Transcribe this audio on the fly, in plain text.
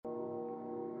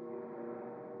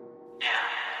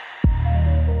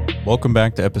Welcome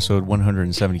back to episode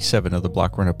 177 of the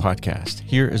Block Runner podcast.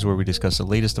 Here is where we discuss the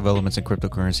latest developments in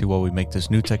cryptocurrency while we make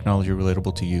this new technology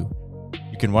relatable to you.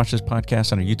 You can watch this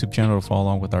podcast on our YouTube channel to follow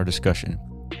along with our discussion.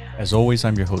 As always,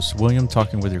 I'm your host, William,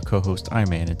 talking with your co-host,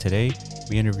 Iman, and today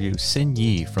we interview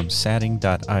Xinyi from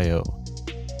Satting.io.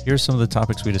 Here are some of the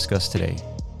topics we discussed today.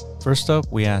 First up,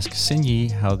 we ask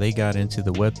Xinyi how they got into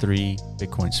the Web3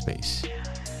 Bitcoin space.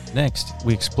 Next,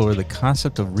 we explore the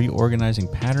concept of reorganizing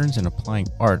patterns and applying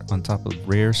art on top of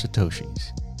rare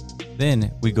Satoshis. Then,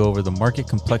 we go over the market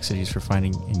complexities for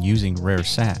finding and using rare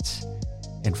sats.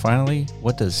 And finally,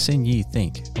 what does Xinyi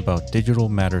think about digital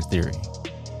matter theory?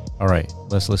 All right,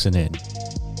 let's listen in.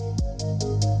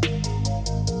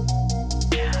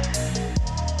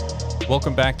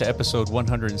 Welcome back to episode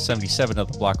 177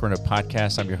 of the Block Runner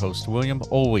podcast. I'm your host, William,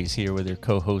 always here with your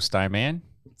co-host, Iman.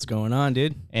 What's going on,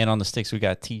 dude? And on the sticks, we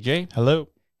got TJ. Hello.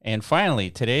 And finally,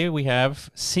 today we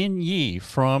have Xinyi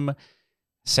from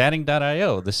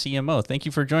Satting.io, the CMO. Thank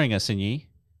you for joining us, Xinyi.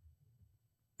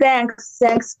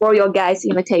 Thanks for your guys'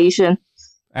 invitation.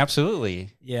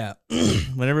 Absolutely. Yeah.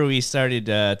 Whenever we started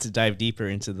to dive deeper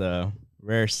into the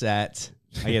rare sat,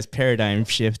 I guess, paradigm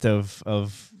shift of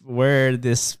where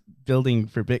this building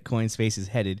for Bitcoin space is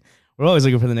headed, we're always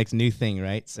looking for the next new thing,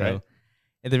 right? So right.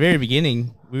 At the very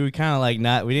beginning, we were kind of like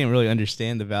we didn't really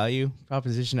understand the value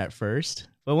proposition at first.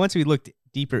 But once we looked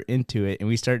deeper into it and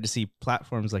we started to see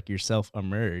platforms like yourself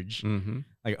emerge,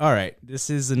 like, all right, this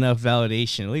is enough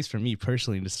validation, at least for me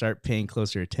personally, to start paying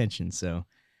closer attention. So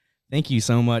thank you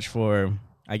so much for,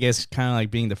 I guess, kind of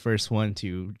like being the first one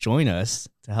to join us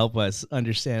to help us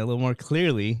understand a little more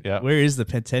clearly where is the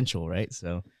potential, right?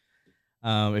 So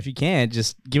if you can,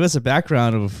 just give us a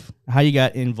background of how you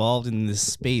got involved in this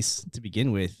space to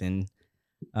begin with. And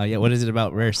what is it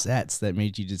about rare sats that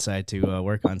made you decide to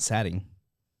work on satting?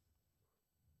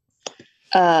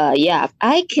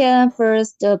 I can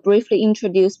first briefly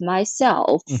introduce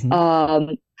myself.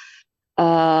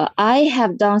 I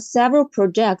have done several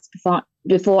projects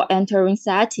before entering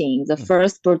satting. The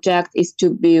first project is to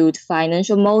build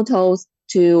financial models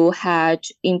to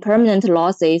hedge impermanent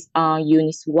losses on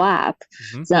Uniswap.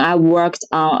 Then I worked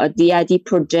on a DID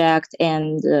project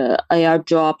and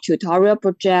airdrop tutorial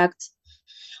project.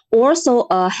 Also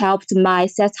helped my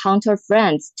set hunter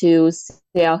friends to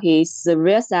sell his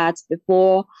rare sets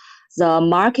before the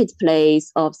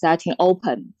marketplace of satting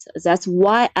opened. That's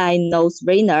why I know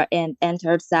Rainer and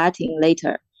entered satting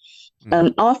later.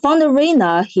 Our founder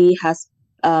Rainer, he has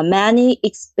many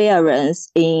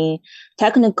experience in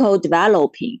technical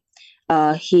developing.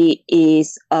 He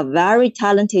is a very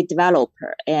talented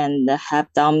developer and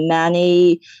have done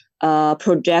many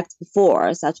projects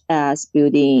before, such as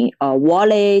building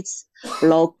wallets,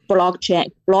 blockchain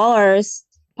explorers,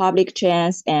 public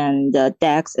chains, and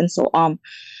DEX, and so on.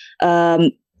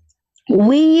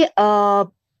 We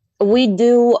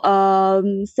do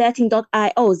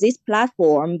Satting.io, this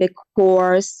platform,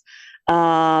 because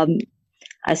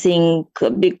I think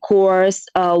because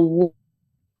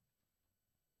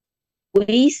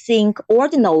we think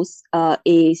ordinals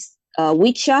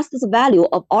we trust the value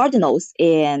of ordinals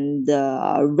and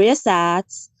rare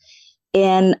sats,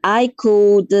 and I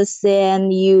could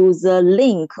send you the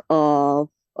link of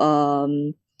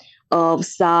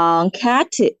some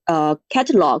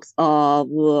catalogs of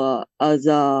the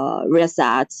rare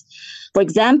sats. For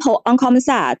example, uncommon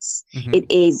sats, it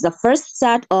is the first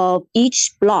set of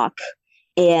each block,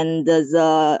 and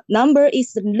the number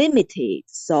is limited,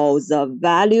 so the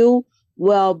value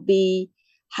will be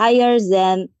higher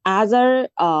than other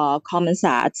common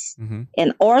sets.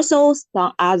 And also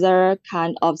some other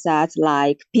kind of sets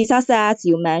like pizza sets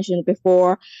you mentioned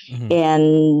before,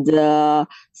 and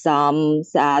some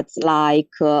sets like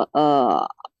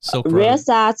rare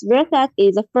sets. Rare set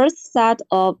is the first set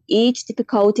of each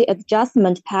difficulty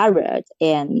adjustment period,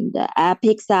 and the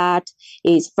epic set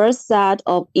is first set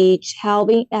of each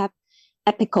halving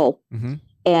epical.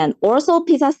 And also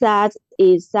pizza set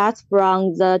is set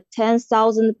from the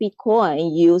 10,000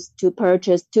 Bitcoin used to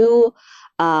purchase two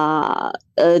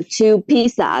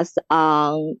pizzas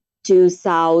on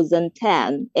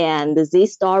 2010. And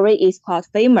this story is quite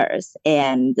famous,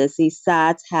 and these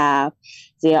sets have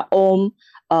their own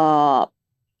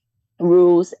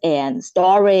rules and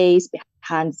stories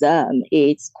behind them.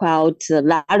 It's quite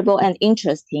valuable and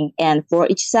interesting. And for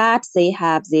each set, they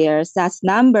have their set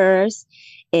numbers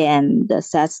and the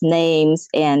set names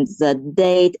and the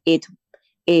date it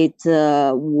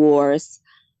was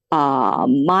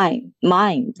mined.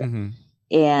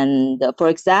 And for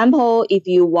example, if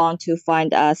you want to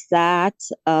find a set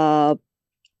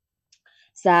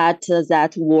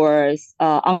that was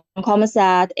uncommon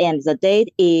set and the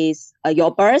date is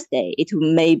your birthday, it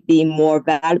may be more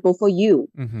valuable for you.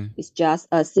 Mm-hmm. It's just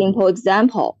a simple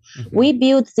example. Mm-hmm. We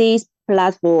built this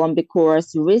platform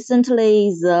because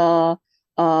recently the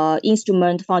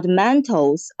instrument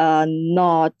fundamentals are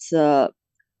not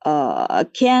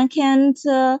can't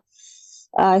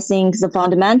I think the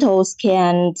fundamentals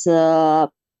can't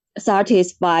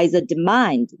satisfy the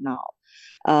demand now.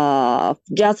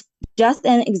 Just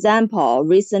an example.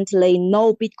 Recently,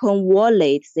 no Bitcoin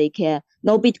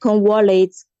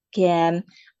wallets can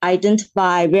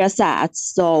identify real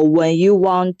sets. So when you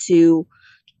want to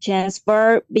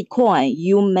transfer Bitcoin,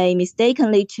 you may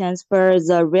mistakenly transfer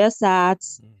the real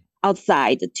sets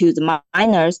outside to the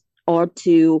miners or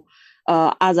to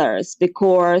others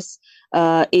because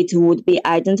it would be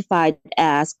identified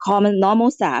as common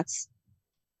normal sets.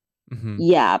 Mm-hmm.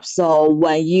 Yeah, so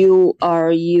when you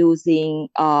are using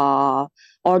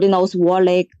Ordinals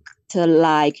wallet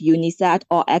like Unisat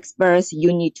or Express,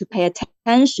 you need to pay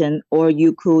attention, or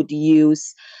you could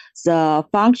use the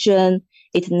function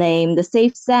it named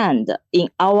Safe Send in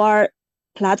our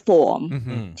platform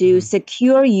Mm-hmm. to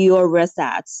secure your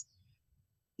resets.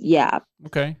 Yeah.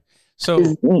 Okay.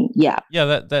 So yeah.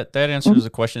 that answers the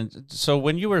question. So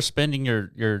when you were spending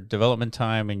your development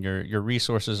time and your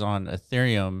resources on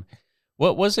Ethereum,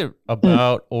 what was it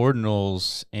about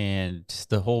ordinals and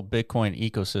the whole Bitcoin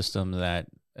ecosystem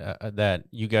that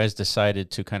you guys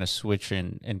decided to kind of switch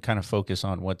and kind of focus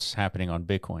on what's happening on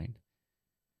Bitcoin?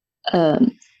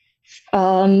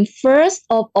 First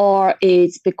of all,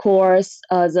 it's because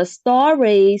the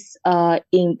stories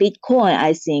in Bitcoin,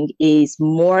 I think, is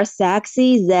more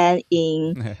sexy than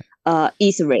in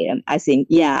Ethereum. I think,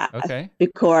 yeah, Okay.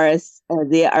 because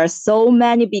there are so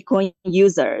many Bitcoin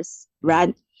users,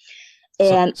 right?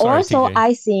 And Sorry, also, TJ.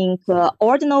 I think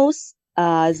ordinals,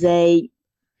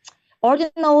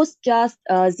 just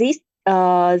this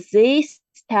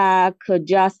tech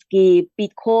just give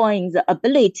Bitcoin the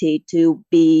ability to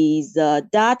be the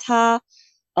data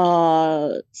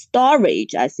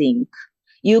storage. I think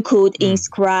you could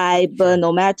inscribe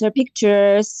no matter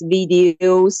pictures,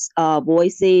 videos,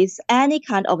 voices, any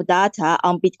kind of data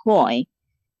on Bitcoin.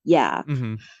 Yeah,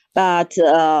 but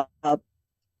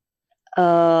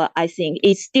I think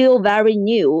it's still very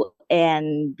new,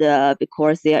 and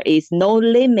because there is no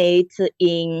limit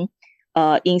in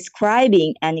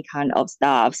inscribing any kind of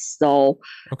stuff. So,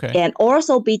 and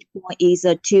also Bitcoin is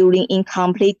a Turing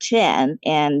incomplete chain,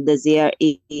 and there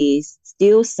is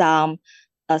still some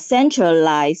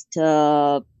centralized,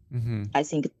 I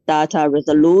think, data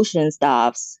resolution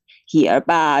stuffs here,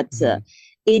 but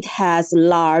it has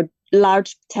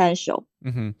large potential.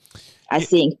 I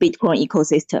think Bitcoin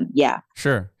ecosystem. Yeah.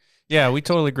 Sure. Yeah, we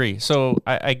totally agree. So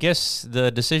I guess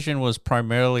the decision was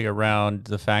primarily around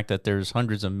the fact that there's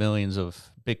hundreds of millions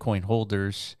of Bitcoin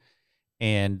holders,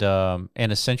 and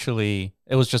essentially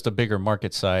it was just a bigger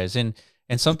market size and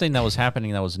something that was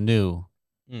happening that was new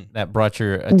that brought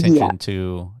your attention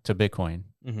to Bitcoin.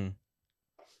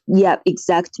 Yeah,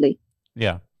 exactly.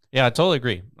 Yeah, I totally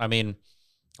agree. I mean,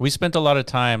 we spent a lot of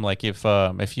time, like if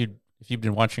you've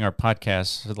been watching our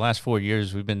podcast for the last 4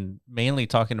 years, we've been mainly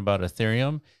talking about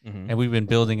Ethereum, and we've been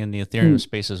building in the Ethereum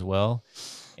space as well.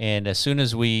 And as soon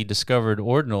as we discovered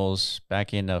ordinals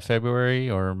back in February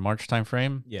or March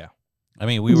timeframe, I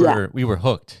mean, we were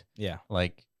hooked. Yeah,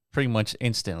 like pretty much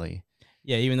instantly.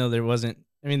 Yeah, even though there wasn't,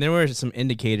 I mean, there were some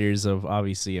indicators of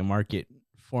obviously a market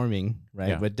forming, right?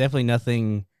 Yeah. But definitely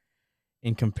nothing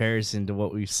in comparison to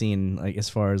what we've seen, like as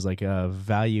far as like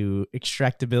value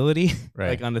extractability, right,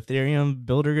 like on Ethereum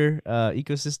builder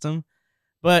ecosystem.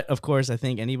 But of course, I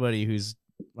think anybody who's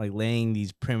like laying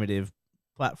these primitive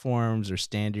platforms or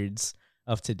standards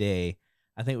of today,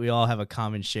 I think we all have a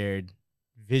common shared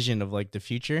vision of like the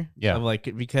future. Yeah. Of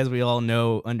like, because we all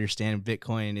understand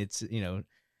Bitcoin, it's,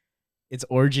 its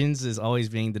origins is always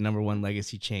being the number one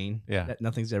legacy chain. Yeah. That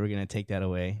nothing's ever going to take that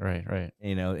away. Right.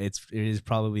 It is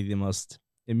probably the most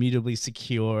immutably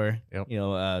secure,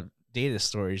 data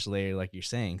storage layer, like you're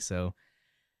saying. So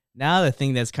now the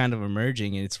thing that's kind of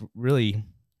emerging, and it's really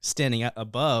standing up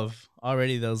above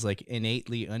already those like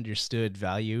innately understood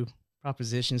value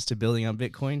propositions to building on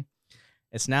Bitcoin.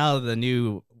 It's now the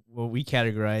new, what we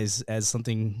categorize as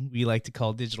something we like to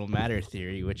call digital matter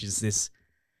theory, which is this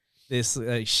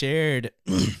shared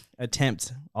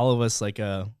attempt, all of us like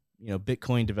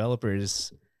Bitcoin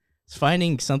developers,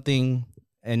 finding something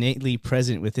innately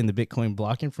present within the Bitcoin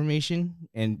block information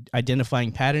and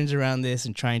identifying patterns around this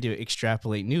and trying to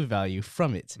extrapolate new value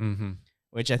from it,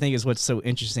 which I think is what's so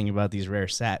interesting about these rare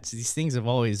sats. These things have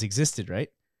always existed, right?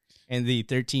 And the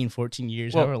 13, 14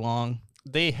 years, however long.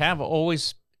 They have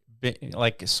always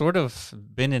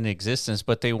been in existence,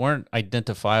 but they weren't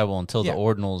identifiable until the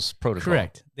ordinals protocol.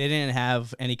 Correct. They didn't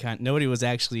have any nobody was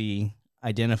actually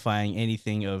identifying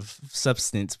anything of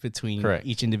substance between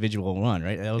each individual one,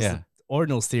 right? That was the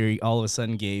ordinals theory all of a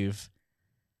sudden gave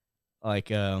like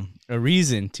a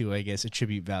reason to, I guess,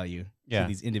 attribute value to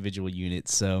these individual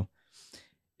units. So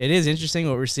it is interesting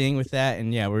what we're seeing with that.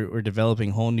 And we're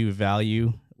developing whole new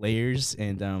value layers.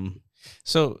 And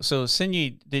so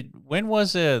Xinyi, when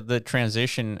was the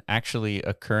transition actually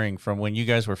occurring from when you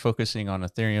guys were focusing on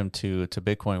Ethereum to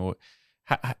Bitcoin?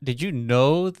 Did you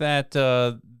know that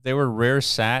there were rare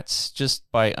sats just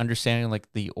by understanding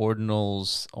like the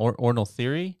ordinal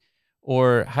theory?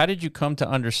 Or how did you come to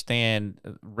understand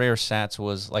rare sats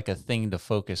was like a thing to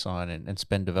focus on and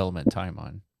spend development time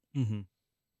on?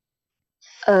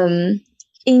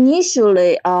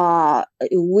 Initially,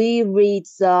 we read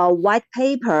the white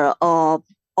paper of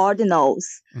ordinals.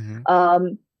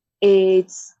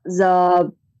 It's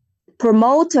the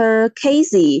promoter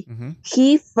Casey.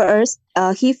 He first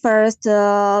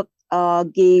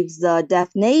gives the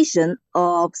definition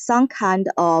of some kind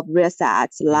of rare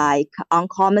sets, like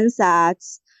uncommon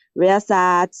sets, rare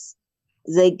sets.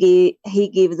 He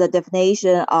gives the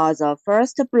definition of the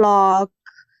first block.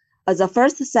 The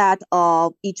first set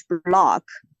of each block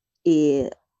is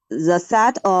the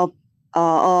set of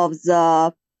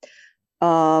the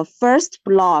first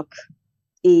block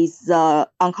is the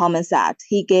uncommon set.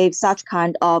 He gave such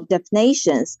kind of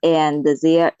definitions, and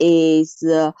there is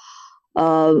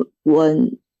 1,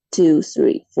 2,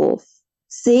 3, 4,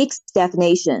 6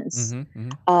 definitions.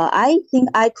 I think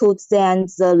I could send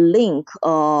the link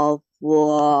of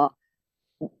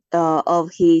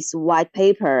his white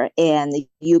paper, and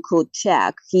you could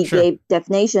check. He gave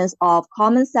definitions of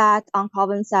common set,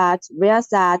 uncommon set, rare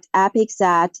set, epic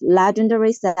set,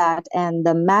 legendary set, and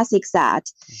the mythic set.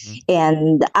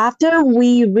 And after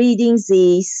we reading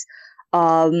this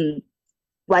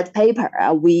white paper,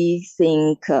 we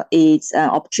think it's an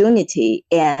opportunity.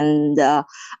 And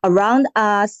around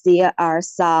us, there are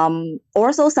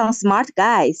also some smart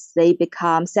guys. They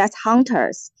become set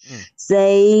hunters.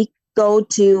 They go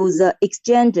to the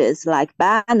exchanges like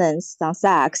Binance,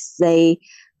 Transact. They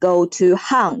go to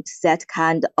hunt that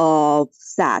kind of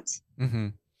set.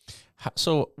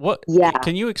 So what?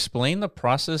 Can you explain the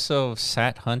process of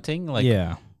sat hunting? Like,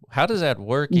 how does that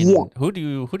work? And who do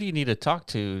you need to talk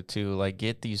to like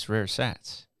get these rare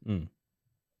sats?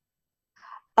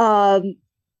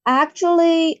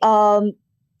 Actually, one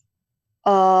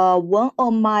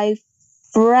of my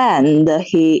friend,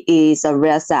 he is a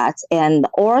rare set, and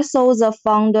also the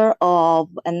founder of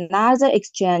another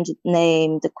exchange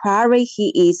named Quarry.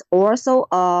 He is also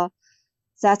a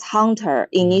set hunter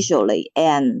initially,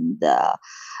 and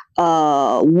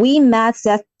we met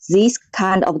these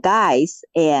kind of guys,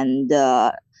 and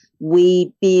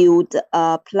we built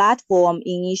a platform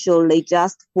initially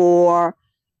just for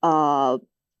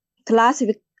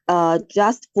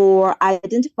just for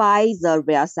identify the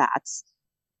rare sets.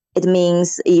 It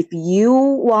means if you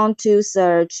want to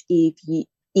search if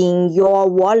in your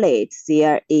wallet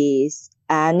there is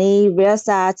any rare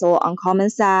sets or uncommon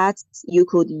sets, you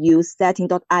could use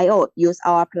setting.io, use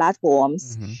our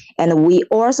platforms. And we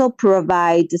also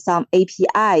provide some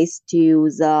APIs to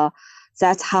the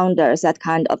set hunters, that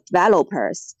kind of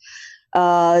developers.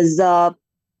 The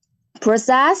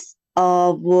process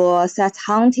of set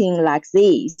hunting like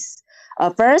this,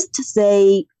 first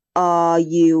they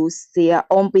use their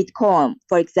own Bitcoin,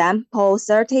 for example,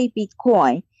 30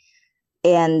 Bitcoin,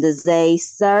 and they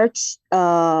search,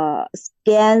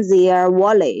 scan their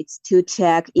wallets to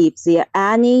check if there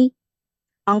are any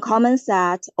uncommon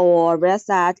set or rare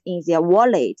set in their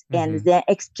wallet, and then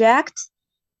extract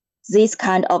this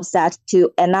kind of set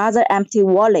to another empty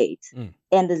wallet,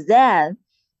 and then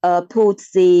put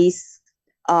this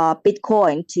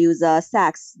Bitcoin to the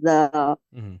SEX, the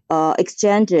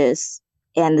exchanges,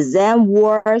 and then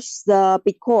wash the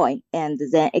Bitcoin, and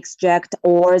then extract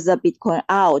all the Bitcoin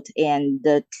out, and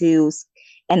then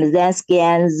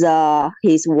scan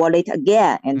his wallet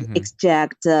again, and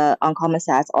extract uncommon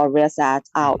sets or rare sets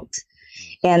out.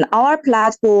 And our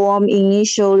platform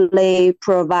initially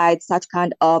provides such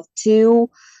kind of 2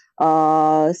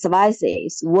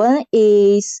 services. One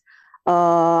is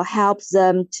helps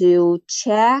them to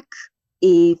check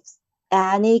if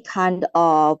any kind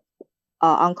of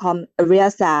uncommon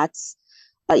rare sets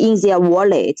in their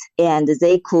wallet, and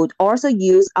they could also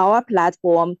use our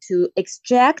platform to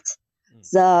extract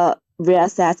the real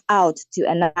assets out to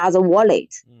another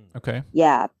wallet. Okay.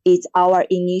 Yeah, it's our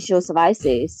initial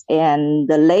services. And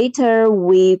later,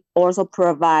 we also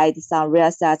provide some real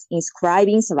assets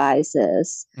inscribing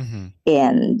services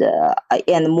and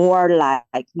more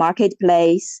like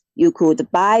marketplace. You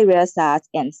could buy real assets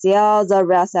and sell the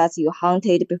real assets you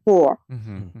hunted before.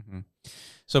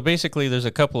 So basically, there's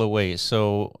a couple of ways.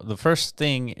 So the first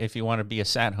thing, if you want to be a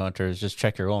sat hunter, is just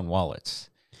check your own wallets,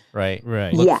 right?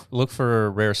 Right. Look for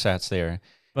rare sats there.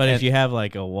 But if you have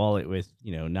like a wallet with,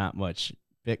 not much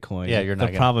Bitcoin, you're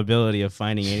not probability of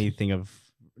finding anything of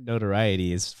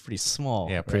notoriety is pretty small.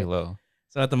 Yeah, pretty low.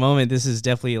 So at the moment, this is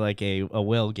definitely like a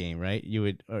whale game, right? You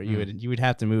would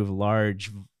have to move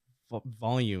large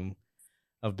volume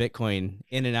of Bitcoin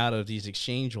in and out of these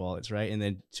exchange wallets, right? And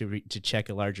then to check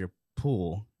a larger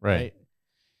pool, right?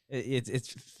 It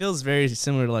feels very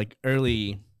similar to like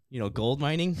early, gold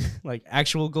mining, like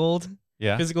actual gold,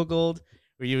 physical gold,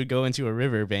 where you would go into a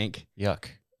river bank, yuck,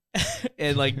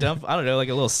 and like dump, I don't know, like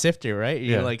a little sifter, right?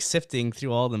 You're like sifting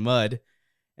through all the mud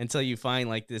until you find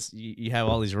like this. You have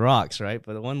all these rocks, right?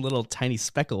 But one little tiny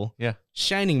speckle,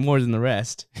 shining more than the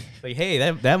rest. Like,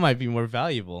 hey, that might be more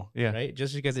valuable, right?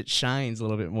 Just because it shines a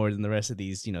little bit more than the rest of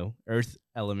these, earth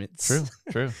elements.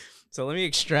 True. So let me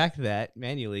extract that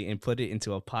manually and put it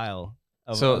into a pile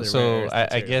of so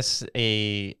I guess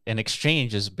an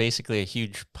exchange is basically a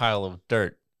huge pile of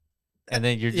dirt, and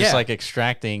then you're just like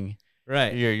extracting.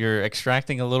 Right. You're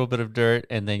extracting a little bit of dirt,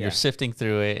 and then you're sifting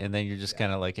through it, and then you're just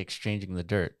kind of like exchanging the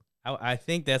dirt. I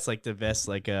think that's like the best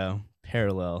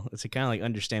parallel. It's to kind of like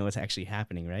understand what's actually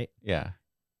happening, right? Yeah.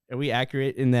 Are we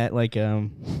accurate in that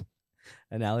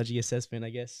analogy assessment, I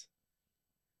guess?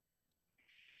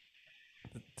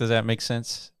 Does that make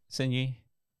sense, Xinyi?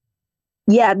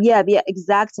 Yeah,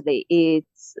 exactly.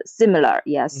 It's similar.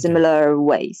 Yeah, similar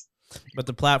ways. But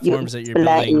the platforms that you're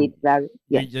building,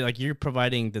 you're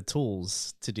providing the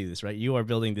tools to do this, right? You are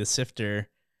building the sifter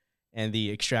and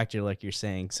the extractor, like you're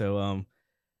saying. So,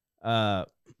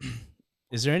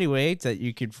 is there any way that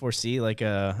you could foresee,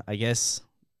 I guess,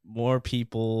 more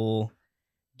people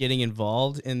getting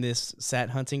involved in this sat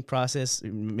hunting process?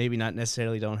 Maybe not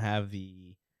necessarily don't have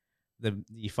the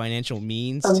financial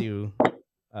means to,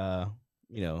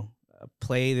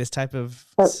 play this type of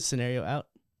scenario out.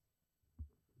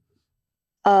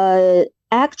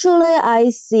 Actually,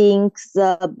 I think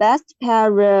the best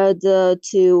period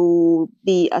to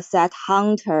be a sat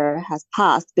hunter has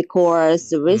passed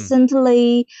because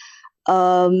recently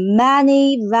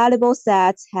many valuable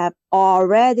sets have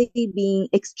already been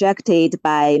extracted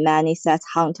by many sat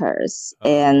hunters.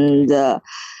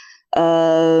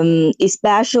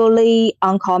 Especially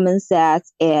uncommon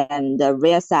sets and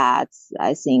rare sets.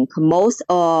 I think most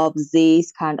of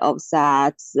these kind of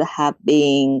sets have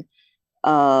been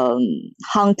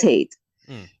hunted.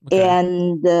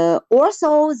 And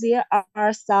also there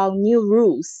are some new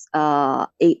rules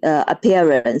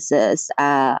appearances.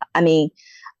 For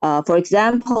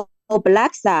example,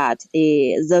 black set,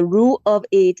 the rule of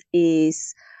it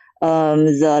is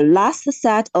the last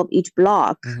set of each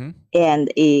block,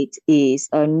 and it is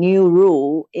a new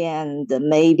rule, and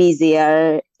maybe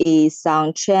there is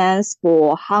some chance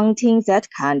for hunting that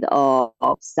kind of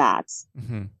sets.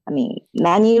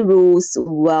 Many rules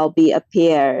will be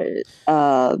appeared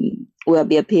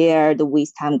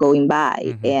with time going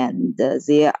by, and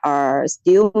there are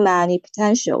still many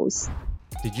potentials.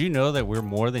 Did you know that we're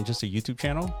more than just a YouTube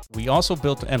channel? We also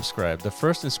built Mscribe, the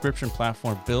first inscription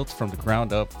platform built from the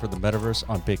ground up for the metaverse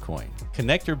on Bitcoin.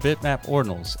 Connect your bitmap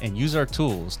ordinals and use our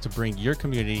tools to bring your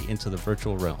community into the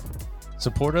virtual realm.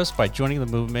 Support us by joining the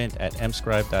movement at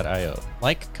mscribe.io.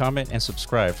 Like, comment, and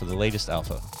subscribe for the latest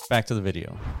alpha. Back to the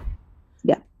video.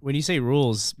 Yeah. When you say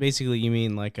rules, basically you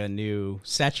mean like a new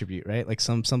attribute, right? Like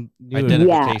some new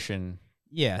identification.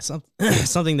 Yeah,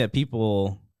 something that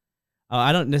people.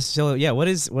 I don't necessarily. Yeah, what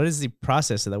is the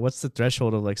process of that? What's the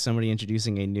threshold of like somebody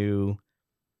introducing a new,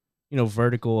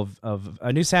 vertical of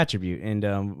a new attribute, and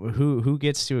who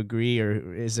gets to agree,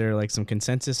 or is there like some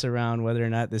consensus around whether or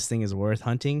not this thing is worth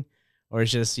hunting, or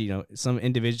it's just some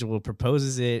individual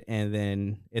proposes it and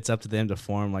then it's up to them to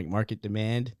form like market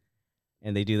demand,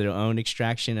 and they do their own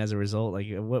extraction as a result? Like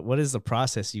what is the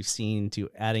process you've seen to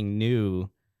adding new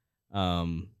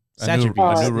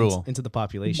attributes rule into the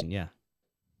population? Yeah.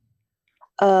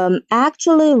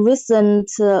 Actually,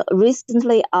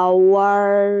 recently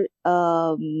our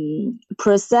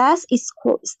process is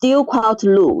still quite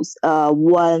loose.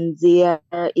 When there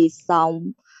is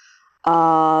some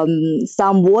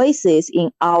voices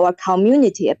in our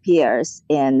community appears,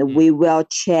 and we will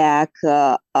check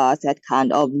that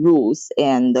kind of rules,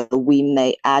 and we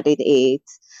may edit it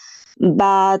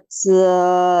But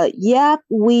yeah,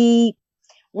 we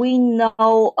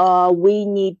know we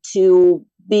need to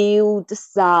build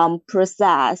some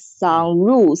process, some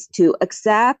rules to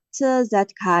accept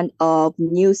that kind of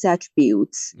new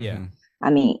attributes. Yeah.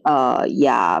 I mean,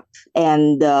 yeah,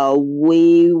 and I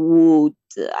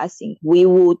think we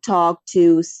would talk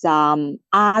to some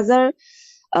other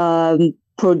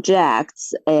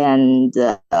projects and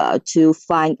to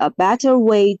find a better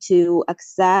way to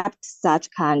accept such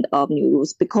kind of new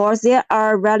rules, because there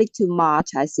are really too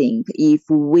much, I think, if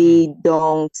we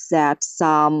don't set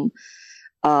some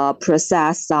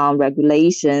process, some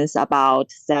regulations about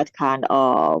that kind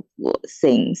of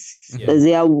things.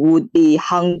 There would be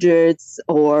hundreds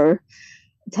or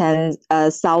tens,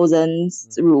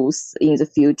 thousands rules in the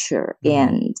future.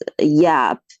 And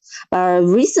yeah, but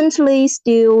recently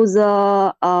still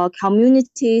the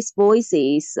community's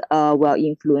voices will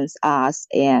influence us.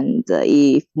 And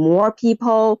if more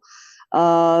people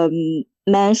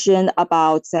mention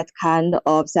about that kind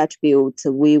of attribute,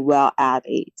 we will add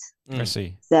it. I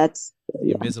see. That's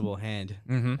the invisible hand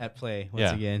at play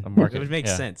once again. The market. It would make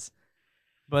sense.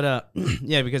 But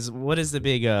yeah, because what is the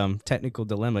big technical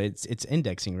dilemma? It's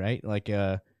indexing, right? Like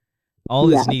all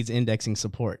this needs indexing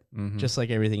support, just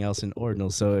like everything else in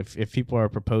ordinals. So if people are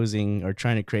proposing or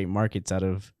trying to create markets out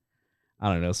of,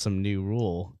 I don't know, some new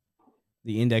rule,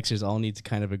 the indexers all need to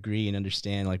kind of agree and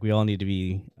understand. Like we all need to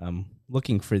be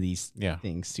looking for these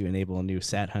things to enable a new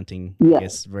SAT hunting, I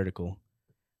guess, vertical.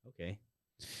 Okay.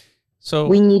 So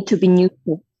we need to be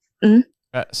neutral.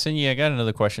 Xinyi, I got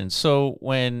another question. So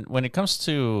when it comes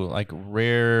to like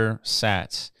rare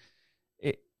sats,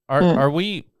 are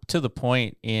we to the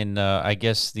point in I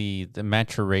guess the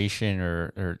maturation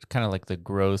or kind of like the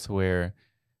growth where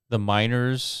the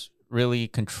miners really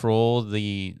control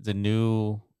the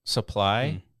new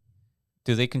supply?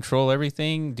 Do they control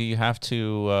everything? Do you have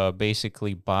to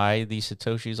basically buy these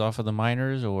satoshis off of the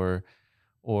miners, or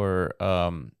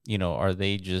you know, are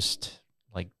they just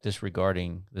like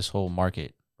disregarding this whole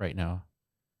market right now?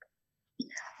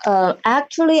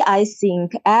 Actually, I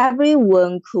think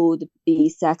everyone could be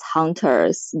SAT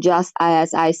hunters. Just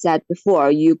as I said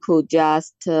before, you could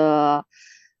just check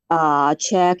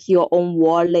your own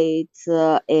wallet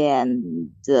and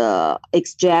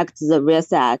extract the real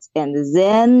sats, and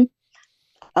then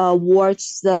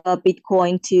watch the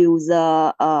Bitcoin to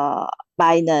the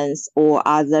Binance or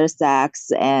other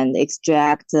stacks and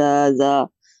extract the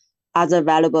other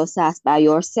valuable sats by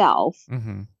yourself.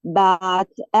 But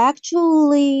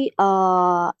actually,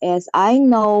 as I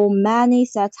know, many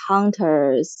SAT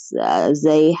hunters,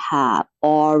 they have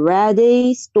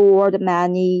already stored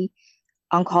many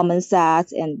uncommon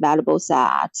sats and valuable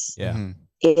sats.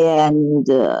 And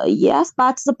yes,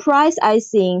 but the price, I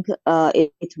think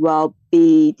it will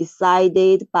be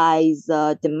decided by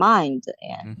the demand.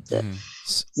 And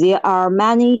there are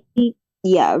many,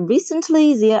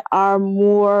 recently there are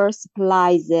more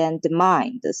supply than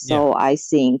demand. So I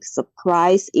think the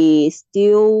price is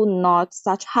still not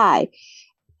such high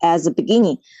as the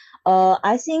beginning.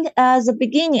 I think as the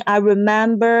beginning, I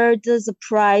remember the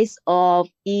price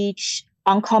of each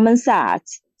uncommon set.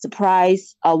 The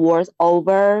price was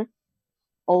over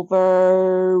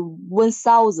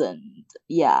 1,000.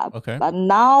 Yeah. Okay. But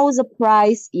now the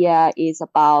price is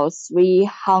about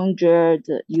 300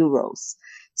 euros.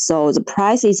 So the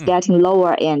price is getting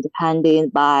lower and depending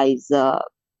by the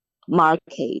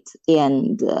market.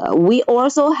 And we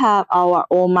also have our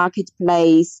own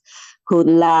marketplace, could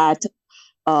let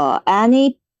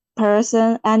any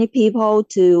person, any people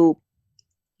to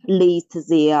list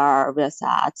their real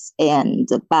sats and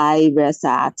buy real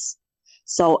sats.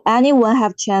 So anyone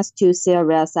have chance to sell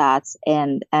real sats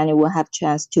and anyone have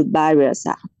chance to buy real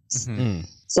sats.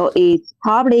 So it's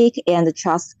public and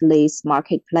trustless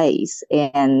marketplace,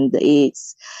 and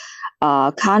it's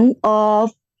kind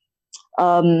of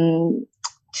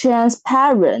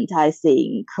transparent, I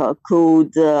think.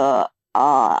 Could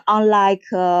unlike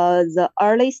the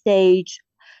early stage,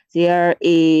 there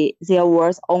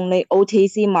was only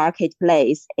OTC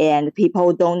marketplace, and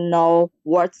people don't know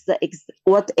what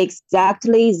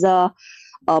exactly the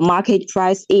market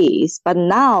price is. But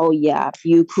now,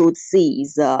 you could see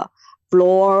the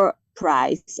floor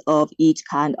price of each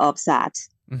kind of sat,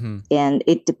 and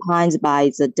it depends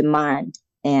by the demand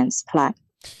and supply.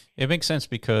 It makes sense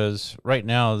because right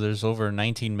now there's over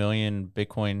 19 million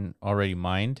Bitcoin already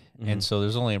mined, and so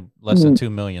there's only less than 2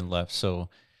 million left. So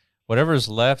whatever's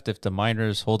left, if the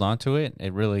miners hold on to it,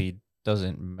 it really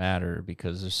doesn't matter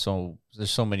because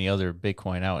there's so many other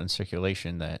Bitcoin out in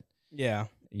circulation that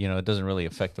you know, it doesn't really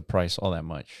affect the price all that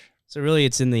much. So really,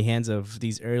 it's in the hands of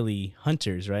these early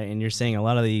hunters, right? And you're saying a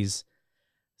lot of these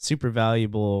super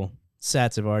valuable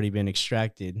sats have already been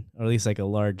extracted, or at least like a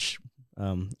large,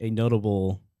 a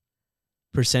notable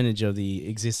percentage of the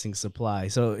existing supply.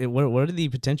 So what are the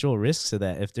potential risks of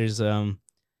that? If there's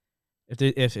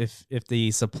if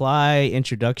the supply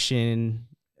introduction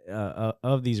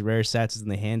of these rare sats is in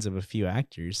the hands of a few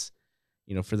actors,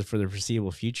 for the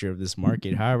foreseeable future of this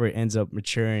market, however it ends up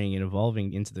maturing and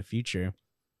evolving into the future,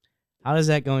 how is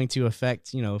that going to affect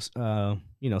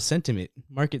sentiment,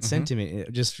 market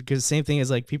sentiment? Just because same thing as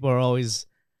like people are always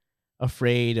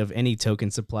afraid of any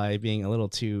token supply being a little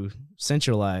too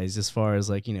centralized as far as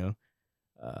like a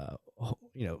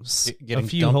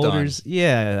few holders. On.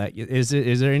 Yeah, like, is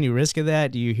there any risk of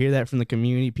that? Do you hear that from the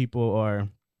community? People are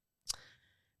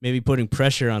maybe putting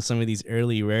pressure on some of these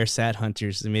early rare sat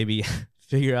hunters to maybe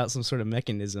figure out some sort of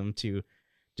mechanism to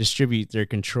distribute their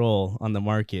control on the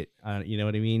market. You know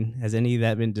what I mean? Has any of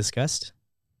that been discussed?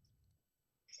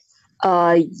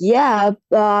 Yeah,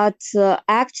 but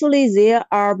actually there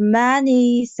are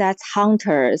many sat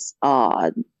hunters.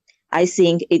 I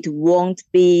think it won't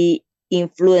be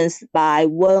influenced by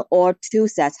one or two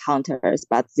sat hunters,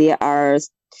 but there are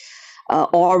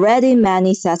already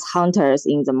many sat hunters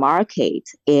in the market.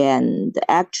 And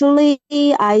actually,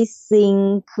 I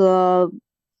think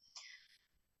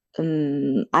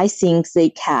they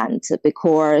can't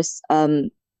because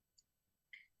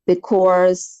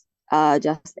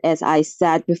just as I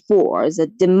said before, the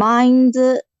demand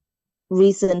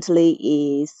recently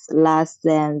is less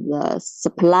than the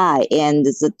supply, and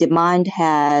the demand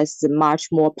has much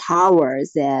more power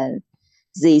than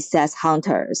the sat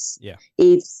hunters. Yeah.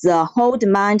 If the whole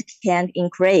demand can't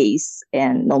increase,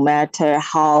 and no matter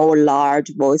how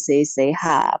large voices they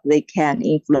have, they can't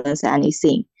influence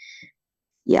anything.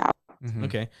 Yeah. Mm-hmm.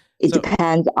 Okay. It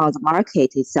depends on the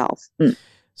market itself.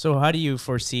 So how do you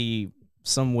foresee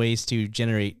some ways to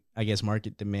generate, I guess,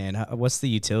 market demand? What's the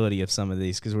utility of some of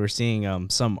these? Because we're seeing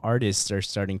some artists are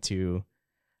starting to,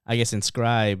 I guess,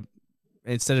 inscribe,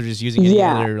 instead of just using any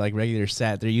other like regular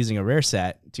sat, they're using a rare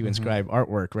sat to inscribe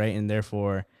artwork, right? And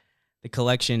therefore the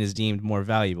collection is deemed more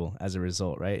valuable as a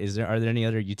result, right? Are there any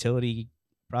other utility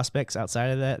prospects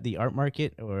outside of that, the art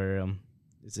market, or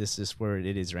is this just where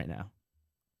it is right now?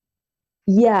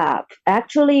 Yeah,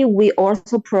 actually, we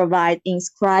also provide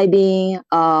inscribing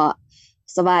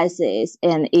services,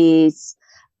 and it's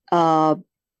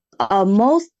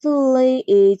mostly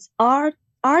it's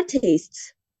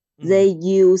artists. They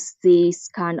use these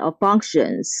kind of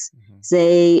functions.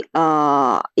 They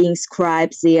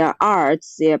inscribe their art,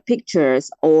 their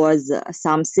pictures, or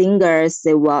some singers,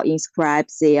 they will inscribe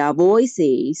their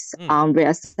voices on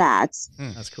their sats.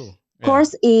 That's cool. Of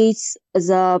course, it's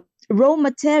the raw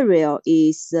material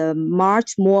is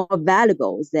much more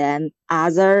valuable than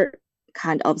other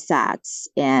kind of sats,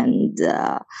 and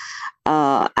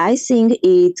I think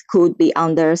it could be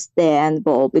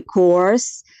understandable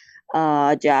because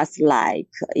just like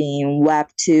in Web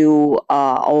 2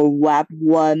 or Web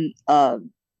 1,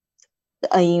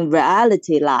 in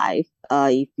reality life,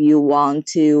 if you want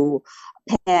to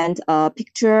paint a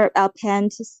picture,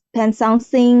 paint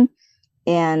something,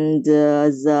 and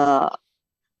the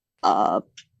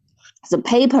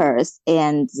papers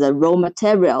and the raw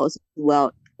materials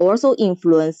will also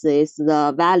influences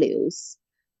the values.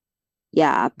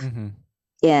 Yeah.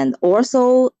 And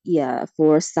also,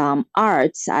 for some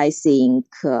arts, I think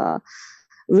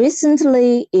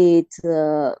recently it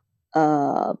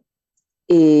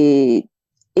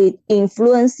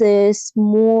influences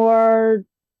more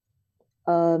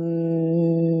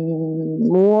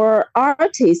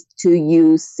artists to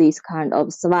use these kind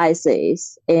of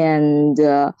services. And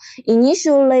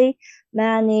initially,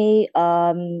 many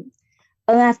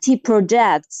NFT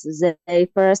projects, they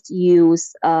first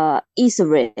use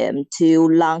Ethereum to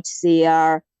launch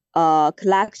their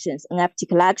collections, NFT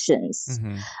collections.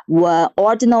 When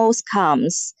ordinals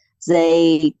comes,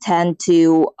 they tend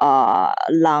to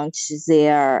launch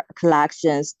their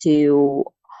collections to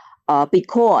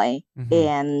Bitcoin.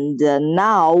 And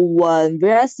now when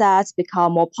rare sats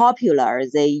become more popular,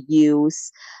 they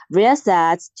use rare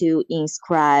sats to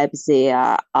inscribe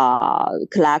their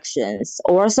collections.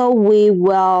 Also, we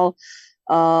will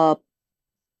have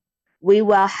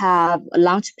a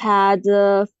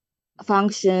launchpad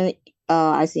function,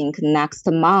 I think next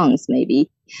month maybe.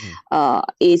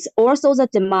 It's also the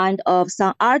demand of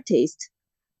some artists.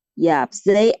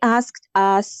 They asked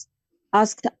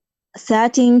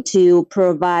setting to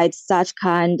provide such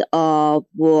kind of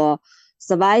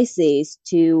services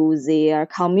to their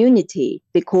community,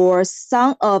 because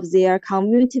some of their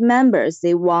community members,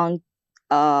 they want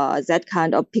that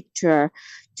kind of picture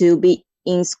to be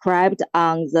inscribed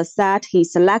on the sat he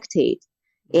selected.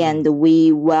 and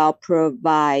we will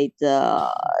provide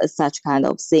such kind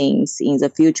of things in the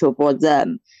future for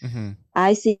them.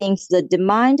 I think the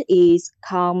demand is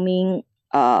coming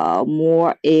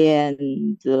more,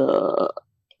 and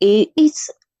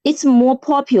it's more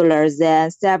popular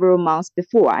than several months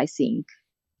before, I think,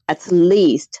 at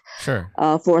least. Sure.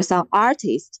 For some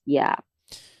artists, yeah.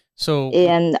 So,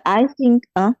 and I think,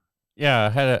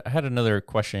 yeah, I had another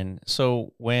question.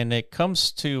 So when it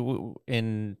comes to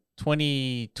in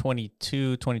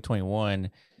 2022,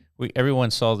 2021,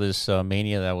 everyone saw this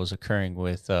mania that was occurring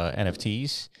with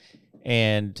NFTs,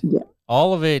 and yeah.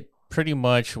 all of it pretty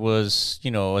much was,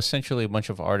 essentially a bunch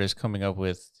of artists coming up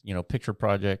with, picture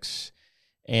projects.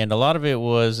 And a lot of it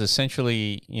was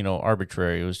essentially,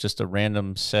 arbitrary. It was just a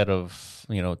random set of,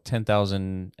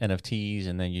 10,000 NFTs,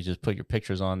 and then you just put your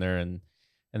pictures on there, and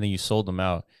then you sold them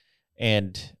out.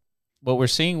 And what we're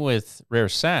seeing with rare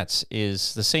sats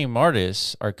is the same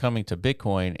artists are coming to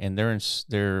Bitcoin, and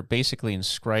they're basically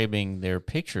inscribing their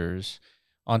pictures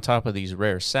on top of these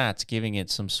rare sats, giving it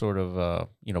some sort of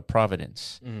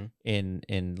provenance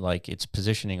in like its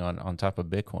positioning on top of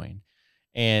Bitcoin.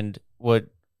 And what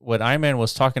Iman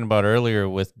was talking about earlier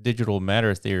with digital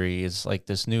matter theory is like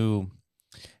this new,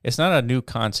 it's not a new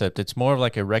concept. It's more of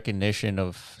like a recognition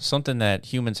of something that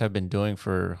humans have been doing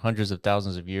for hundreds of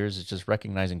thousands of years. It's just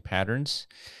recognizing patterns.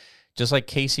 Just like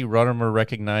Casey Rodimer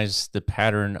recognized the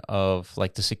pattern of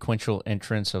like the sequential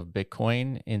entrance of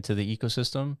Bitcoin into the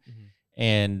ecosystem.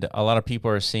 And a lot of people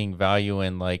are seeing value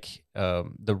in like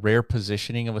the rare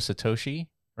positioning of a Satoshi,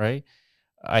 right?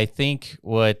 I think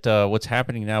what's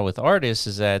happening now with artists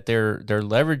is that they're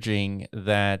leveraging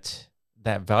that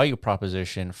value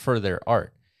proposition for their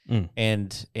art.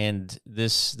 And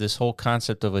this whole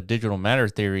concept of a digital matter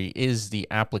theory is the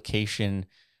application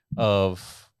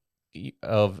of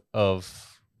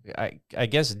I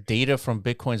guess data from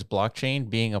Bitcoin's blockchain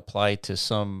being applied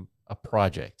to a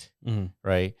project,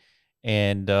 right?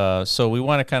 And so we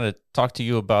want to kind of talk to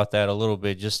you about that a little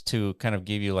bit, just to kind of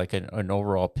give you like an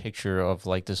overall picture of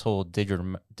like this whole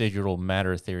digital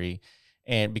matter theory.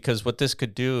 And because what this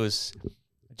could do is,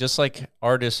 just like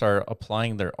artists are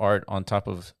applying their art on top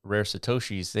of rare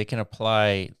Satoshis, they can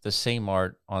apply the same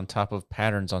art on top of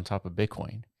patterns on top of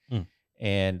Bitcoin.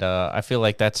 And I feel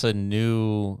like that's a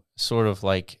new sort of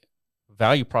like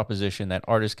value proposition that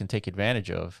artists can take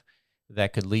advantage of,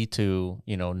 that could lead to,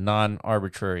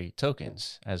 non-arbitrary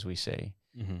tokens, as we say.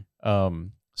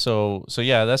 So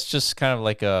yeah, that's just kind of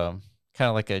like a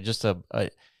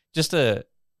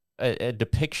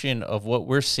depiction of what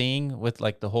we're seeing with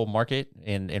like the whole market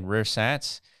in rare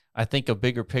sats. I think a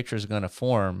bigger picture is going to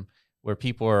form where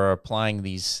people are applying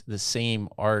the same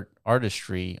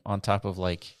artistry on top of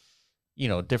like,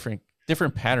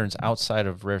 different patterns outside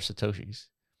of rare Satoshis.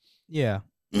 Yeah.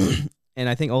 And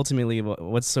I think ultimately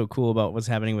what's so cool about what's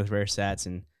happening with rare sats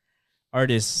and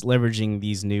artists leveraging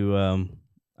these new,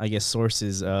 I guess,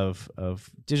 sources of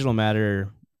digital matter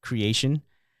creation,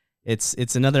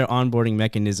 it's another onboarding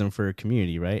mechanism for a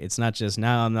community, right? It's not just,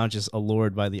 now I'm not just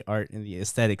allured by the art and the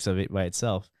aesthetics of it by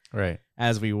itself, right?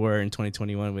 As we were in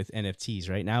 2021 with NFTs,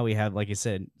 right? Now we have, like I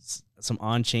said, some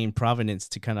on-chain provenance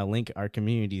to kind of link our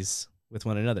communities with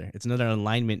one another. It's another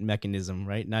alignment mechanism,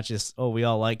 right? Not just, we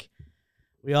all like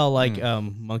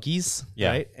monkeys,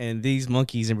 right? And these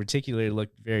monkeys in particular look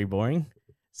very boring.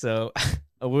 So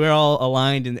we're all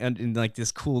aligned in like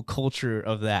this cool culture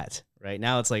of that, right?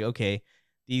 Now it's like, okay,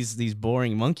 these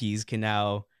boring monkeys can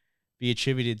now be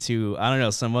attributed to, I don't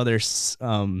know, some other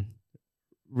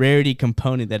rarity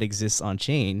component that exists on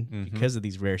chain because of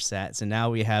these rare sats. And now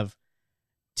we have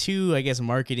two, I guess,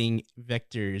 marketing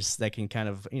vectors that can kind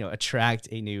of, attract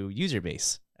a new user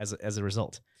base as a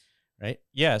result. Right?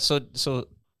 Yeah. So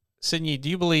Xinyi, do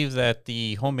you believe that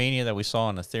the whole mania that we saw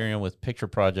on Ethereum with picture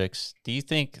projects, do you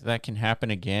think that can happen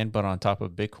again, but on top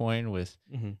of Bitcoin with,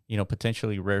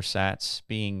 potentially rare sats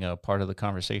being a part of the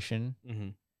conversation?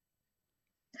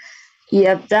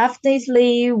 Yeah,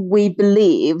 definitely. We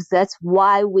believe that's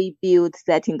why we built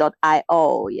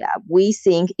setting.io. Yeah, we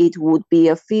think it would be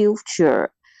a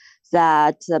future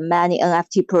that many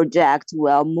NFT projects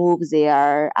will move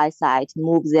their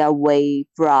way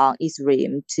from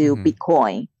Ethereum to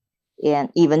Bitcoin and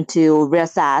even to rare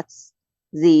sats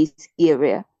this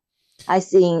area.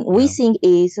 We think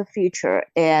it's a future,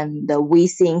 and we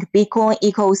think Bitcoin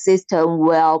ecosystem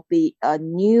will be a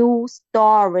new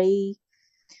story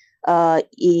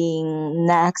in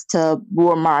next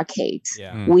bull market.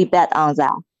 We bet on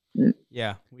that.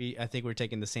 Yeah, I think we're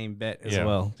taking the same bet as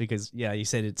well, because you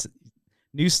said it's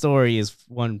new story is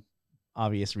one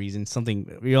obvious reason.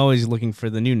 Something we're always looking for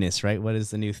the newness, right? What is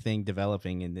the new thing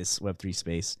developing in this Web3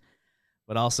 space?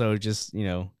 but also just,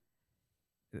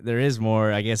 there is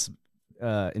more, I guess,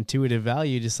 intuitive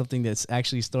value to something that's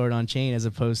actually stored on chain as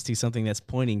opposed to something that's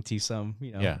pointing to some,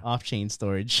 off chain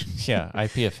storage. Yeah,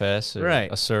 IPFS or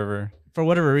Right. a server. For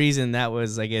whatever reason, that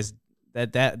was, I guess,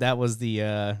 that was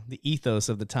the ethos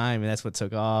of the time, and that's what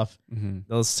took off.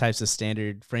 Those types of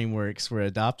standard frameworks were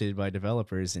adopted by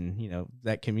developers, and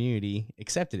that community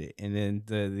accepted it. And then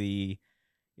the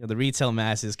retail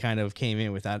masses kind of came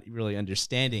in without really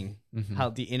understanding how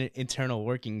the internal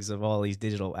workings of all these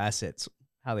digital assets,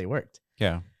 how they worked.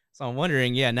 Yeah. So I'm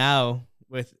wondering, now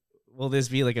will this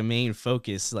be like a main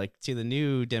focus, like to the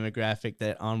new demographic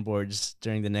that onboards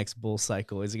during the next bull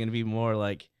cycle? Is it going to be more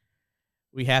like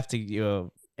we have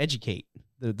to educate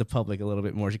the public a little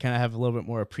bit more to kind of have a little bit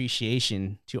more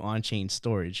appreciation to on-chain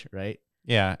storage, right?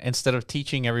 Yeah. Instead of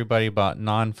teaching everybody about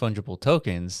non-fungible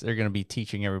tokens, they're going to be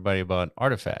teaching everybody about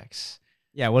artifacts.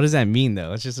 Yeah. What does that mean,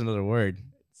 though? It's just another word.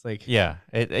 It's like,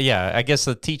 I guess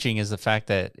the teaching is the fact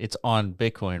that it's on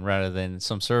Bitcoin rather than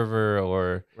some server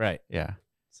or right. Yeah.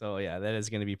 So that is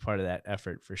going to be part of that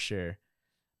effort for sure.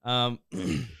 I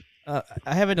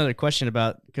have another question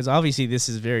about, because obviously this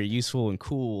is very useful and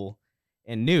cool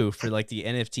and new for like the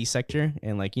NFT sector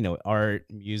and like, art,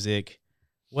 music,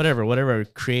 whatever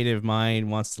creative mind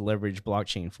wants to leverage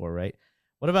blockchain for, right?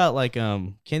 What about like,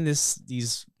 can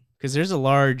these, because there's a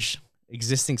large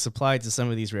existing supply to some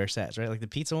of these rare sats, right? Like the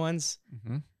pizza ones.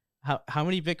 How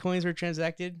many Bitcoins were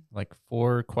transacted? Like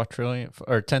 4 quadrillion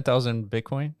or 10,000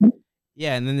 Bitcoin.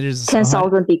 Yeah. And then there's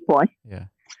 10,000 Bitcoin. Yeah.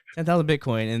 10,000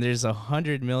 Bitcoin, and there's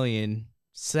 100 million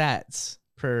sats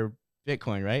per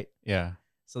Bitcoin, right? Yeah.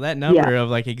 So that number of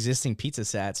like existing pizza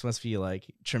sats must be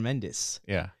like tremendous.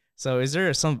 Yeah. So is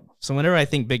there so whenever I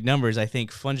think big numbers, I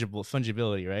think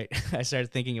fungibility, right? I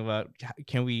started thinking about,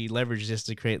 can we leverage this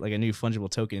to create like a new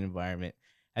fungible token environment?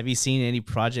 Have you seen any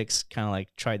projects kind of like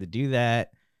try to do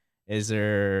that? Is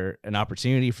there an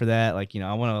opportunity for that? Like,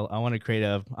 I want to create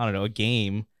a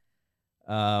game.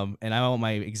 And I want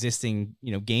my existing,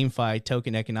 GameFi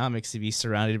token economics to be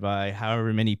surrounded by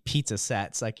however many pizza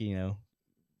sats, like,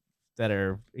 that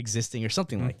are existing or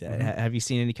something like that. Have you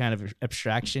seen any kind of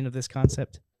abstraction of this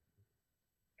concept?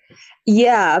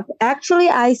 Yeah, actually,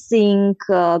 I think,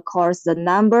 course, the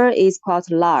number is quite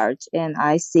large, and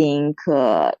I think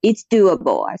it's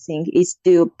doable. I think it's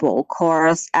doable.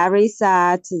 Course, every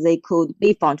set they could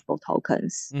be fungible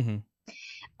tokens.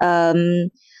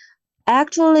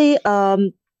 Actually,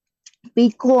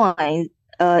 Bitcoin,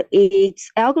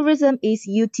 its algorithm is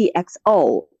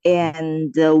UTXO,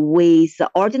 and with the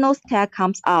ordinal stack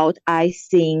comes out, I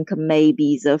think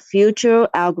maybe the future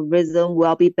algorithm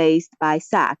will be based by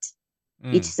SAT,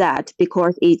 each SAT,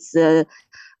 because it's the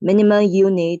minimum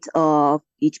unit of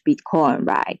each Bitcoin,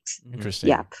 right? Interesting.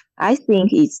 Yep, I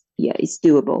think it's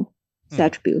doable.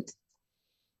 Attribute.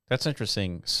 That's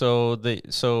interesting. So the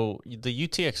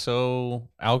UTXO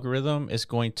algorithm is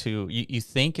going to, you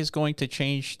think is going to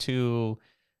change to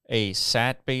a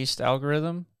SAT based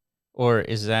algorithm, or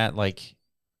is that part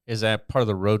of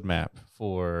the roadmap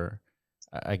for,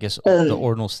 I guess, the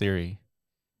ordinals theory?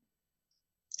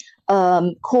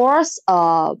 Course,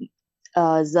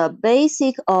 the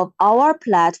basic of our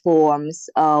platforms,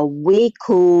 we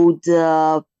could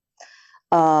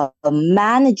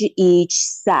manage each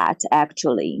set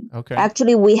actually. Okay.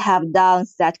 Actually, we have done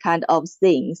that kind of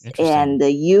things, and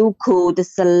you could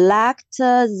select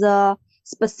the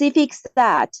specific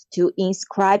set to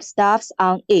inscribe stuffs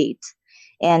on it,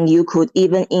 and you could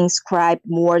even inscribe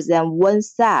more than one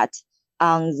set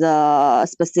on the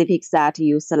specific set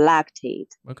you selected.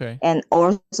 Okay. And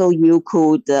also you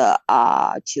could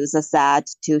choose a set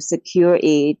to secure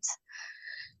it.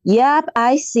 Yep,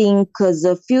 I think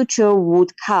the future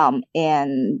would come,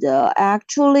 and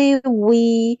actually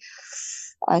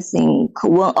I think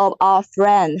one of our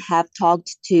friends have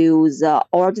talked to the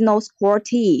ordinal core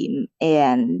team,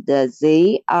 and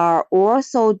they are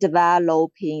also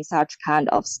developing such kind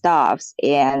of stuffs.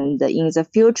 And in the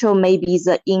future, maybe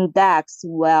the index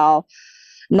will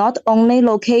not only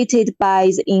located by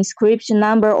the inscription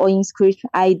number or inscription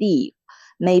ID.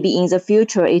 Maybe in the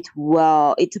future it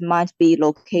might be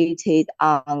located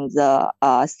on the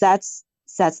sets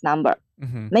number.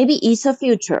 Maybe it's a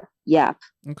future. Yeah.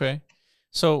 Okay.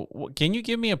 So can you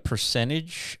give me a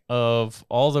percentage of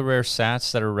all the rare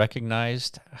sats that are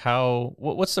recognized?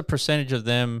 What's the percentage of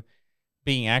them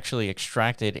being actually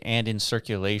extracted and in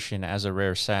circulation as a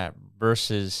rare sat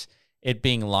versus it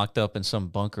being locked up in some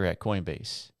bunker at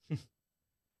Coinbase?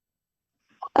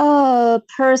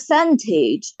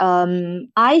 Percentage.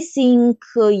 I think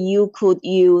you could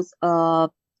use a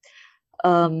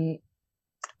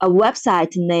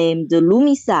website named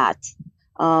LumiSat.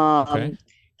 Okay.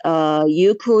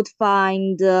 You could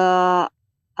find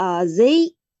they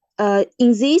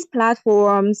in these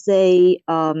platforms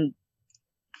um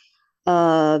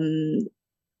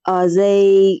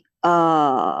they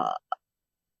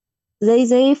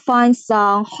they find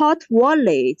some hot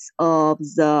wallets of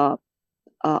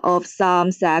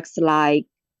some sects like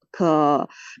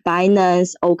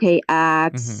Binance,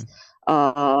 OKX,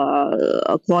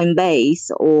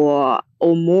 Coinbase, or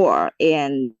more,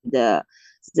 and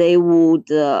they would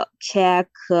check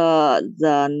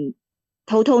the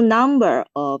total number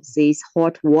of these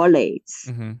hot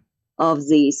wallets of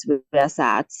these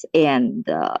assets, and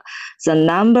the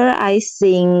number I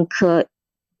think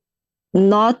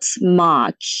not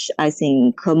much. I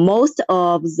think most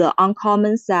of the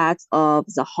uncommon sets of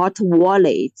the hot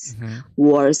wallets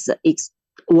were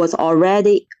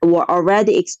already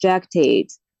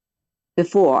extracted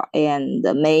before, and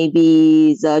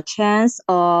maybe the chance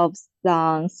of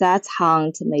some set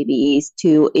hunt maybe is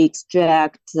to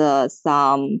extract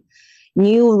some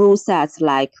new rule sets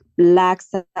like black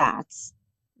sets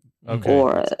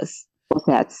or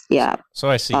sets. Yeah. So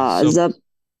I see. The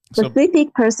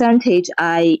specific percentage,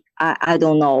 I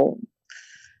don't know.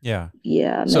 Yeah.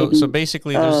 Yeah. So maybe,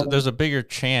 basically, there's a bigger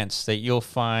chance that you'll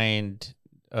find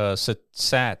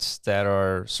sats that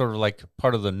are sort of like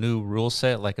part of the new rule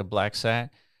set, like a black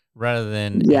sat, rather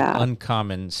than an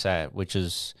uncommon sat, which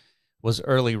was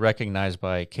early recognized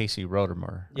by Casey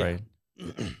Rodarmor, right?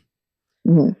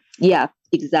 Yeah,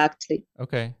 exactly.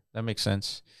 Okay, that makes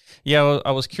sense. Yeah,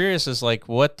 I was curious as like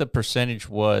what the percentage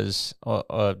was,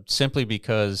 simply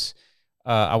because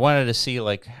I wanted to see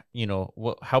like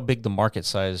how big the market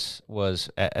size was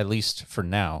at least for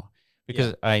now,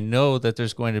 because I know that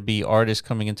there's going to be artists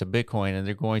coming into Bitcoin and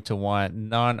they're going to want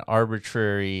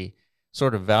non-arbitrary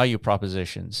sort of value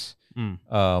propositions, and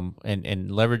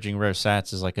leveraging rare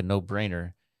sats is like a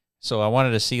no-brainer. So I wanted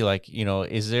to see, like,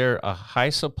 is there a high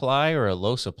supply or a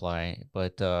low supply?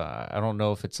 But I don't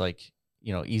know if it's like,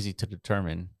 easy to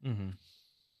determine.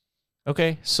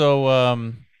 Okay, so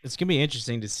it's gonna be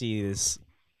interesting to see this.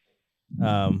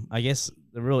 I guess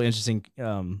the real interesting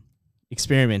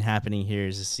experiment happening here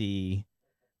is to see,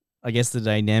 I guess, the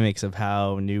dynamics of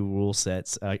how new rule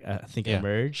sets I think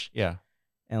emerge. Yeah.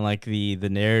 And like the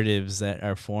narratives that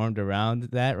are formed around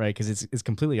that, right? Because it's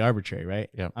completely arbitrary, right?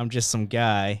 Yeah. I'm just some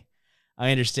guy. I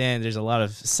understand there's a lot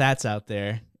of sats out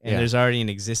there, and there's already an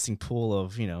existing pool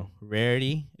of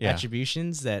rarity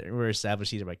attributions that were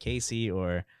established either by Casey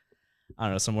or I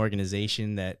don't know, some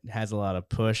organization that has a lot of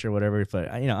push or whatever.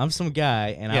 But I'm some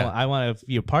guy, and I want to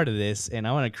be a part of this, and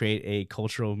I want to create a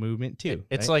cultural movement too.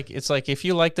 It's like if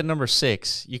you like the number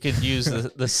 6, you could use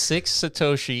the 6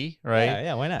 Satoshi, right?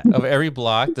 Yeah, why not? Of every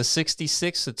block, the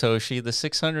 66 Satoshi, the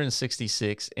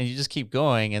 666, and you just keep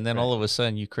going, and then all of a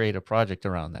sudden you create a project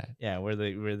around that. Yeah, we're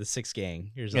the 6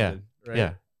 gang. Here's something, right?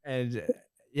 Yeah, and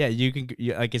you can,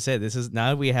 like I said, this is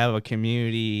now we have a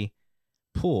community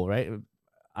pool, right?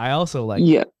 I also like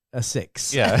a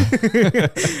 6. Yeah.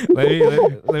 let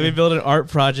me build an art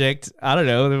project. I don't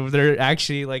know. They're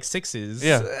actually like 6s.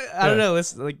 Yeah. I don't know.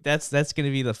 That's going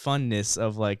to be the funness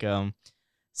of like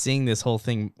seeing this whole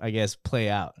thing, I guess, play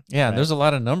out. Yeah. Right? There's a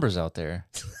lot of numbers out there.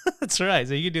 That's right.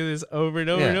 So you can do this over and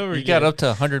over and over again. You got up to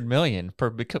 100 million per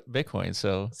Bitcoin.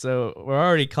 So we're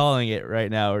already calling it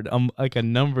right now like a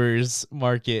numbers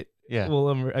market. Yeah.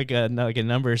 Well, like a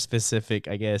number specific,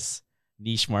 I guess,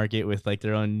 niche market with like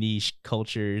their own niche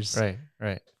cultures,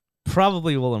 right,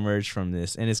 probably will emerge from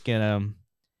this. And it's gonna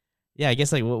I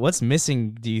guess, like, what's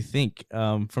missing, do you think,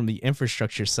 from the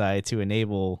infrastructure side to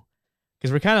enable,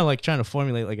 because we're kind of like trying to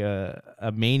formulate like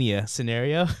a mania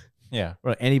scenario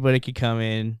where anybody could come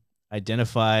in,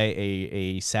 identify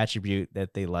a sattribute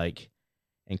that they like,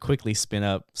 and quickly spin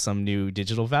up some new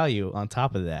digital value on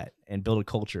top of that and build a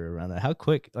culture around that.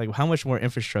 How much more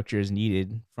infrastructure is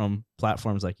needed from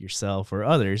platforms like yourself or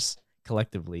others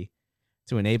collectively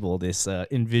to enable this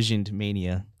envisioned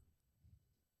mania?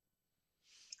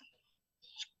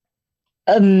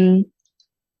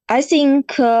 I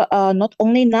think not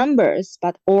only numbers,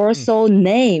 but also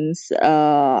names.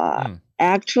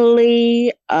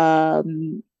 Actually,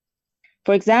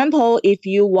 for example, if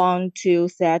you want to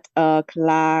set a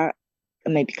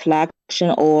maybe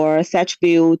collection or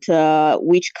attribute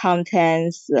which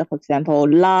contains, for example,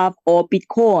 love or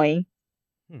Bitcoin,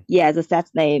 the set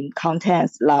name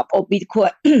contains love or Bitcoin,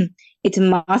 it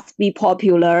must be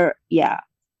popular.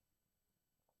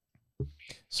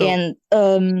 So, and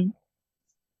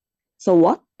so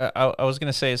what? I was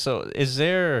gonna say, so is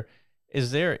there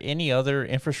any other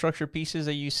infrastructure pieces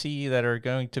that you see that are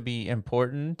going to be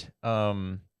important?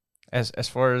 As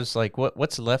far as like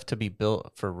what's left to be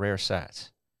built for rare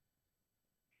sats?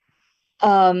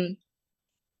 Um,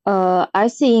 I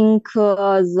think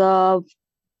the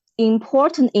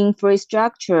important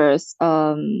infrastructures,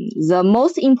 the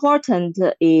most important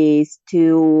is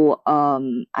to,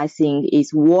 I think,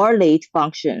 is wallet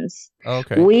functions.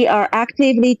 Okay. We are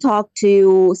actively talk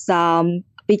to some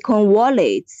Bitcoin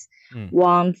wallets,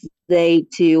 want they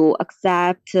to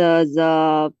accept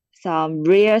some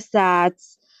rare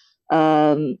sets,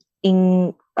 in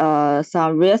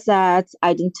some rare sets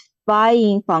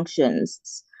identifying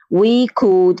functions. We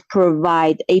could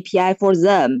provide API for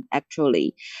them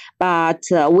actually, but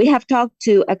we have talked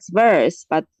to experts,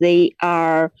 but they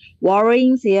are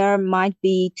worrying there might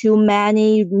be too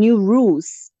many new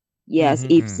rules. Yes,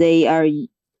 if they are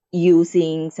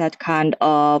using that kind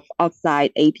of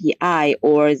outside API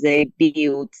or they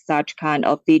build such kind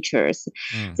of features,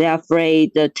 they're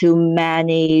afraid that too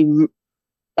many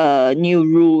new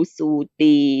rules would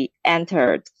be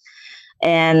entered.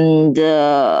 And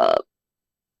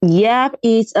yeah,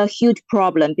 it's a huge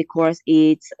problem because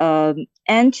it's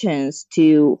entrance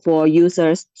for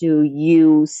users to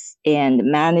use and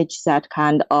manage that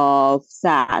kind of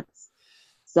sats.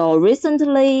 So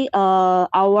recently,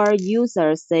 our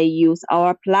users they use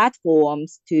our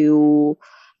platforms to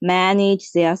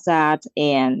manage their sats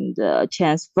and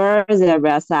transfer their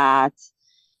sats.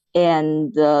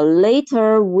 And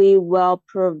later we will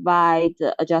provide,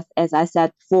 just as I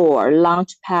said before,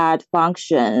 launchpad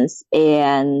functions,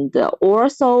 and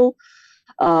also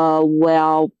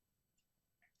will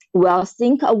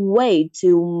think a way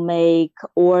to make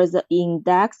all the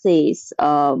indexes,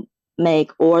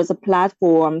 make all the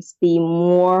platforms be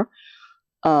more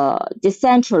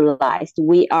decentralized.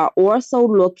 We are also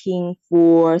looking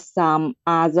for some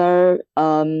other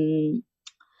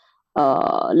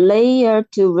layer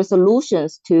 2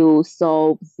 resolutions to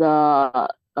solve the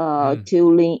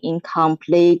tooling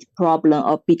incomplete problem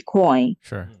of Bitcoin.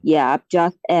 Sure. Yeah,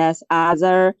 just as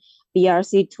other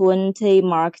BRC20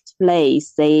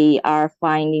 marketplace, they are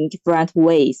finding different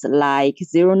ways like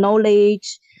zero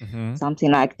knowledge,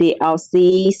 something like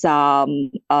DLC,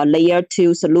 some layer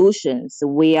 2 solutions.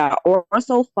 We are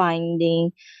also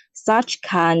finding such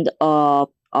kind of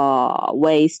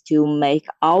ways to make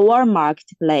our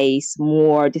marketplace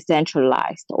more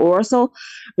decentralized. Also,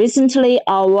 recently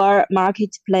our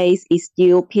marketplace is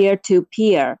still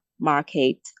peer-to-peer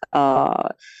market.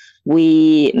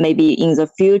 We maybe in the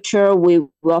future we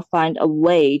will find a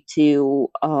way to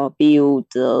build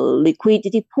a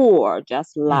liquidity pool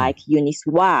just like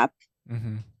Uniswap.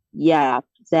 Yeah,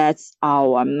 that's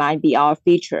might be our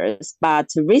features. But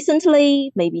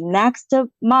recently, maybe next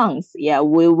month, yeah,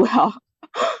 we will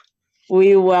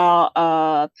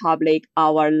public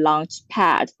our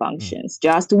launchpad functions,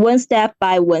 just one step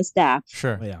by one step.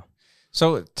 Sure. Yeah.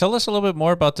 So tell us a little bit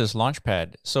more about this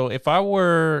launchpad. So if I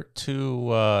were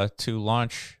to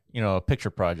launch, a picture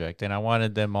project and I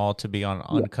wanted them all to be on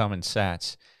uncommon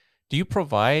sats, do you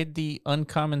provide the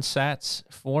uncommon sats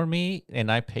for me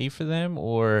and I pay for them,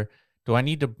 or do I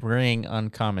need to bring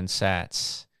uncommon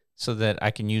sats so that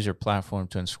I can use your platform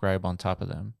to inscribe on top of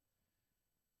them?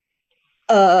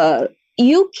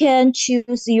 You can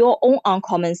choose your own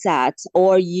uncommon set,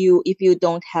 or if you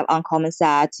don't have uncommon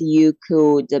set, you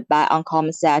could buy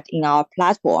uncommon set in our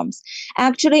platforms.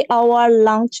 Actually, our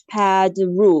launchpad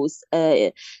rules,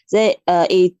 it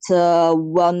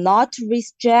will not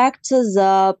restrict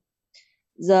the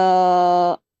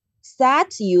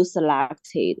set you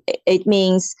selected. It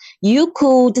means you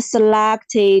could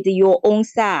select your own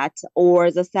set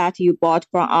or the set you bought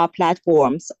from our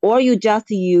platforms, or you just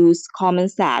use common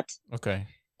set. Okay.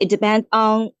 It depends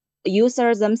on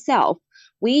users themselves.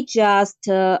 We just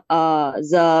the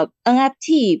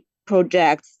NFT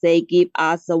projects, they give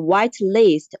us a white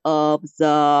list of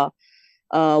the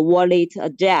wallet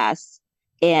address,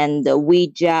 and we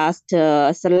just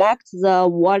select the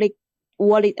wallet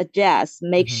address,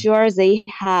 make sure they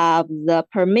have the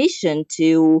permission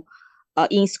to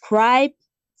inscribe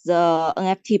the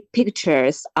NFT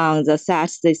pictures on the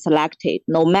set they selected,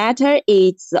 no matter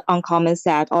it's uncommon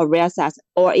set or rare set,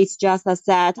 or it's just a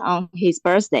set on his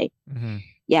birthday.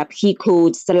 Yep, he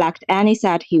could select any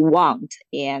set he wants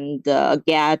and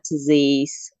get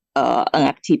this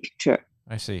NFT picture.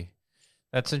 I see.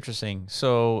 That's interesting.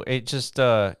 So it just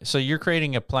so you're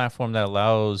creating a platform that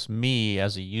allows me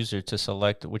as a user to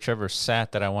select whichever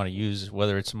sat that I want to use,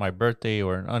 whether it's my birthday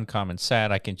or an uncommon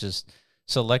sat. I can just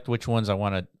select which ones I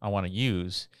want to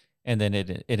use, and then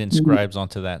it inscribes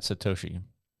onto that Satoshi.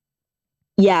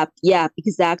 Yeah,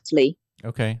 exactly.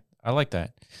 Okay, I like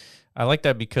that. I like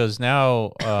that because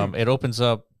now it opens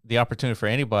up the opportunity for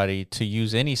anybody to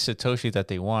use any Satoshi that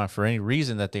they want for any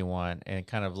reason that they want, and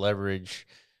kind of leverage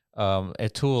a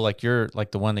tool like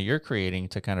the one that you're creating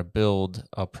to kind of build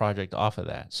a project off of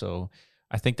that. So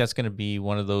I think that's going to be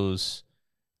one of those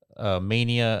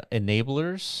mania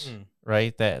enablers,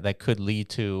 right? That could lead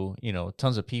to,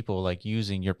 tons of people like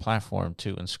using your platform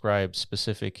to inscribe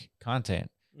specific content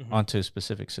onto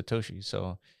specific Satoshi.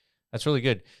 So that's really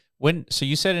good. So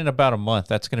you said in about a month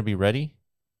that's going to be ready?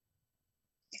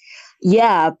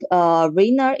 Yeah,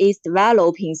 Rainer is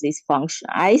developing this function.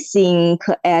 I think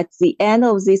at the end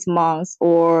of this month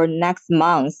or next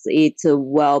month, it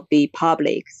will be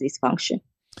public, this function.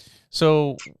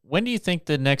 So when do you think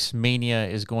the next mania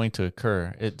is going to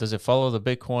occur? Does it follow the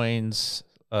Bitcoin's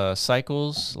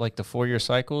cycles, like the 4-year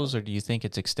cycles, or do you think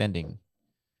it's extending?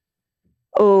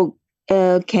 Oh,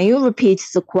 can you repeat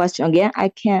the question again?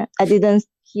 I didn't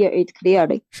hear it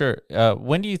clearly. Sure.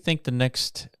 When do you think the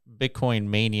next Bitcoin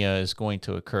mania is going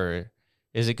to occur?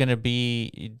 Is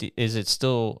it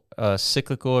still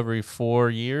cyclical every 4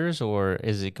 years, or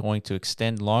is it going to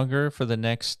extend longer for the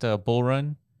next bull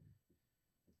run?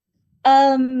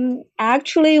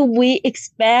 Actually, we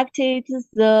expected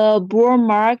the bull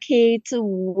market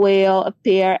will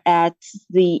appear at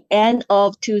the end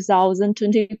of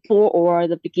 2024 or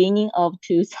the beginning of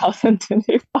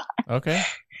 2025. Okay.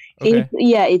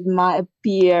 It might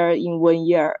appear in 1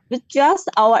 year, but just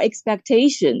our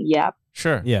expectation. Yeah.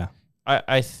 Sure. Yeah.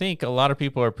 I think a lot of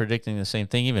people are predicting the same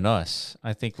thing, even us.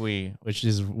 I think which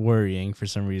is worrying for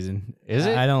some reason. Is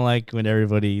it? I don't like when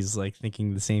everybody's like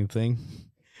thinking the same thing.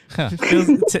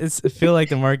 It feel like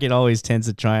the market always tends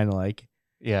to try and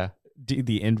do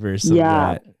the inverse of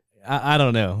that. I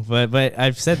don't know, but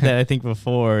I've said that I think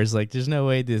before. It's like there's no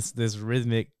way this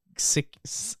rhythmic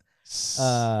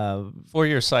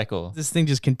 4-year cycle, this thing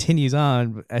just continues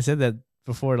on. I said that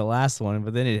before the last one,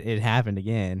 but then it happened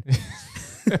again.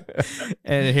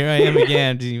 And here I am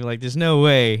again, like there's no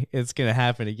way it's gonna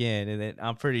happen again, and then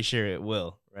I'm pretty sure it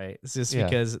will. Right? It's just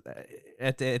because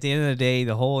at the end of the day,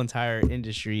 the whole entire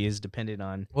industry is dependent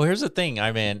on. Well, here's the thing,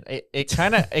 it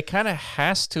kind of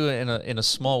has to in a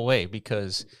small way,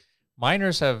 because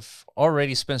miners have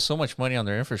already spent so much money on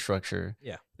their infrastructure.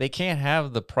 Yeah, they can't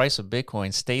have the price of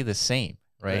Bitcoin stay the same,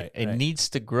 right? It right. needs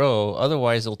to grow,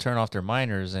 otherwise they'll turn off their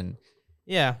miners. And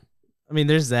yeah, I mean,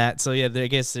 there's that. So yeah, I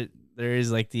guess there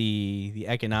is like the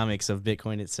economics of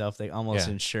Bitcoin itself that almost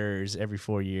ensures every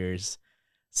 4 years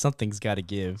something's got to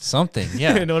give. Something,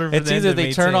 yeah. In order for it's either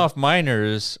they turn off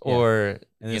miners, or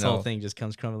and this whole thing just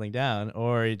comes crumbling down,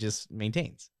 or it just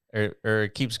maintains, or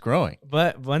it keeps growing.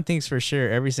 But one thing's for sure: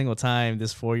 every single time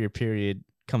this 4-year period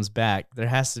comes back, there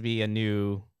has to be a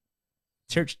new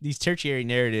these tertiary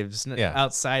narratives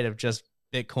outside of just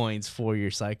Bitcoin's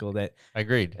 4-year cycle that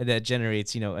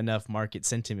generates enough market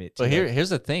sentiment. But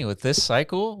here's the thing with this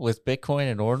cycle with Bitcoin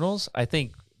and ordinals, I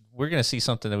think we're going to see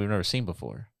something that we've never seen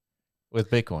before with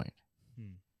Bitcoin.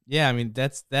 Yeah, I mean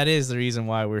that is the reason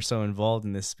why we're so involved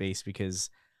in this space, because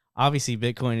obviously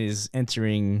Bitcoin is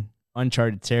entering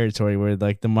uncharted territory where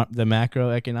like the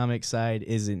macroeconomic side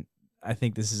isn't. I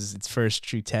think this is its first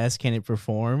true test. Can it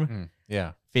perform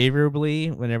favorably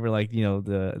whenever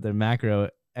the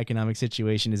macroeconomic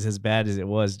situation is as bad as it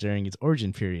was during its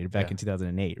origin period back in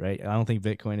 2008, right? I don't think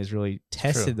Bitcoin has really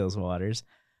tested those waters,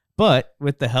 but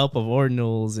with the help of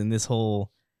ordinals and this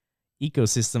whole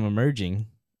ecosystem emerging,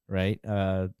 right?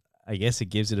 I guess it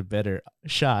gives it a better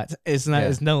shot. It's not.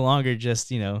 It's no longer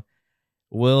just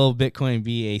will Bitcoin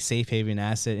be a safe haven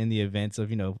asset in the events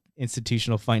of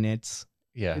institutional finance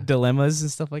dilemmas and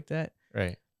stuff like that.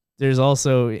 Right. There's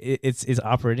also it's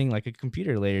operating like a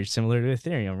computer layer similar to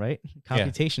Ethereum, right?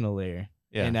 Computational layer.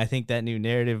 Yeah. And I think that new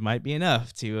narrative might be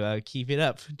enough to keep it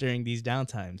up during these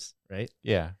downtimes, right?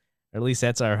 Yeah. Or at least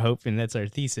that's our hope and that's our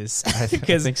thesis. I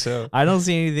think so. I don't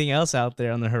see anything else out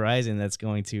there on the horizon that's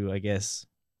going to, I guess,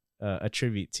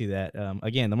 attribute to that.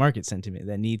 Again, the market sentiment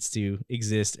that needs to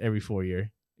exist every 4-year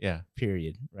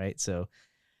period, right? So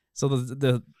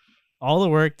the all the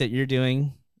work that you're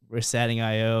doing with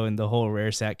Satting.io and the whole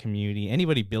RareSat community,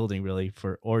 anybody building really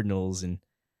for ordinals, and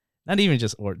not even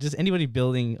just anybody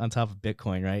building on top of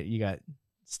Bitcoin, right? You got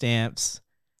stamps.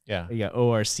 Yeah. You got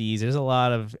ORCs. There's a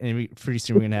lot of, and pretty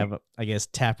soon we're going to have, I guess,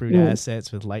 Taproot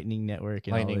assets with Lightning Network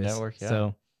and Lightning all this. Network, yeah.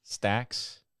 So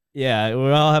stacks. Yeah,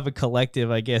 we all have a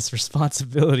collective, I guess,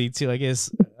 responsibility to, I guess,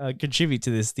 contribute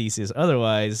to this thesis.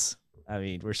 Otherwise, I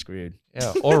mean, we're screwed.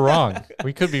 Yeah, or wrong.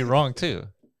 We could be wrong too.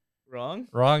 Wrong?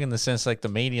 Wrong in the sense like the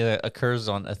mania occurs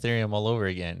on Ethereum all over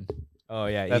again. Oh,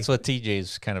 yeah. That's what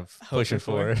TJ's kind of pushing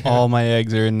for. All my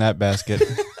eggs are in that basket.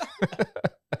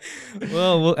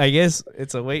 Well, I guess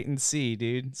it's a wait and see,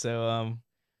 dude. So,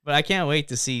 but But I can't wait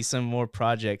to see some more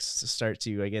projects to start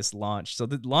to, I guess, launch. So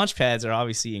the launch pads are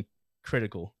obviously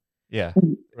critical. Yeah.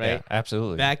 Right. Yeah,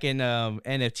 absolutely. Back in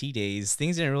NFT days,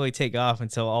 things didn't really take off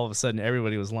until all of a sudden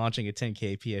everybody was launching a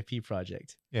 10K PFP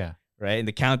project. Yeah. Right. And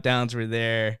the countdowns were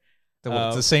there.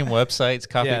 The same websites,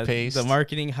 copy paste. The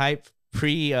marketing hype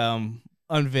pre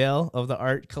unveil of the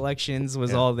art collections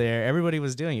was all there. Everybody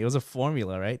was doing it. It was a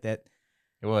formula, right? That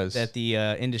the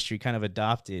industry kind of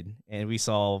adopted, and we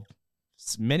saw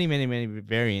many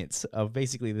variants of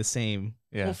basically the same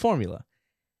formula,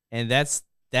 and that's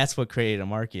what created a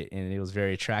market, and it was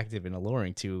very attractive and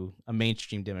alluring to a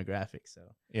mainstream demographic. So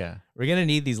yeah, we're gonna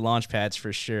need these launch pads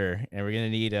for sure, and we're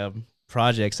gonna need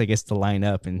projects, I guess, to line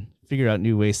up and figure out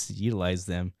new ways to utilize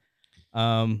them.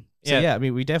 I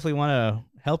mean, we definitely want to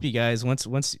help you guys once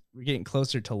we're getting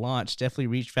closer to launch. Definitely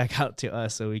reach back out to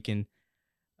us so we can,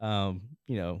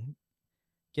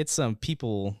 get some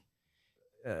people,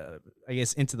 I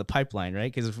guess, into the pipeline,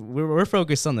 right? Because we're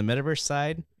focused on the metaverse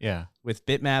side. Yeah. With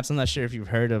bitmaps, I'm not sure if you've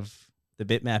heard of the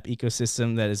bitmap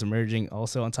ecosystem that is emerging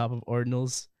also on top of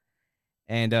ordinals.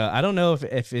 And I don't know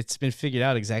if it's been figured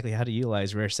out exactly how to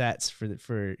utilize rare sats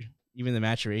for even the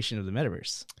maturation of the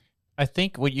metaverse. I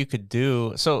think what you could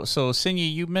do. So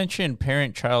Xinyi, you mentioned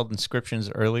parent-child inscriptions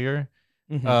earlier.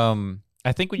 Mm-hmm.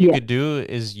 I think what you could do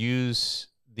is use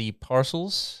the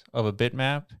parcels of a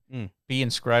bitmap be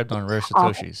inscribed on rare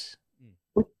satoshis.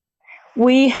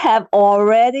 We have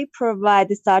already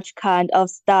provided such kind of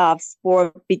stuffs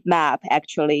for bitmap,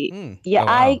 actually. Yeah,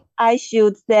 wow. I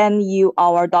should send you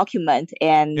our document,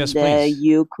 and yes,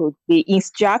 you could be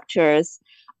instructors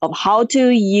of how to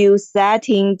use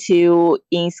setting to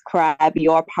inscribe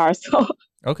your parcel.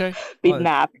 Okay.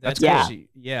 bitmap. That's actually,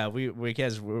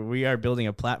 we are building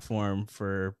a platform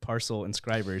for parcel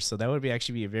inscribers, so that would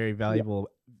actually be a very valuable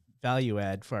value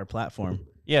add for our platform.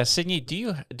 Yeah, Xinyi,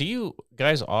 do you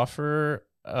guys offer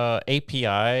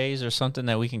APIs or something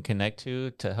that we can connect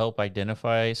to help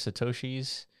identify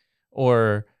satoshis,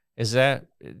 or is that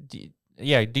do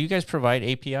you guys provide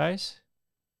APIs?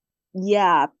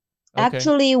 Yeah, okay.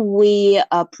 Actually, we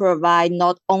provide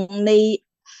not only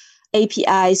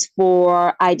APIs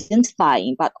for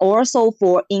identifying, but also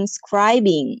for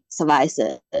inscribing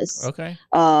services. Okay.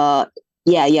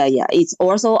 It's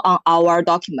also on our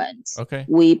documents. Okay.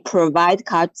 We provide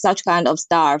such kind of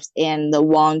stuff and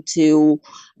want to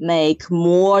make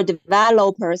more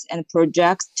developers and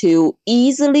projects to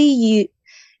easily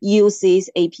use these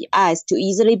APIs to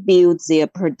easily build their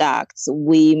products.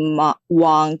 We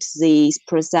want this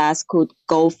process could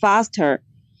go faster.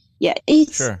 Yeah,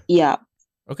 sure. Yeah.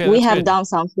 Okay, we have done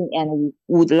something and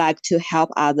would like to help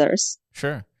others.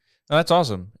 Sure. No, that's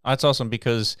awesome. That's awesome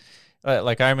because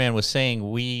like Iron Man was saying,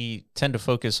 we tend to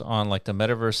focus on like the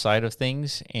metaverse side of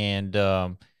things, and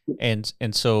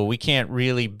so we can't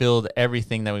really build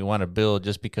everything that we want to build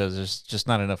just because there's just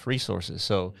not enough resources.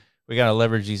 So we got to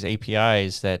leverage these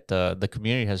APIs that the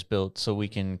community has built, so we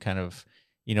can kind of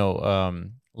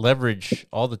leverage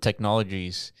all the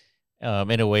technologies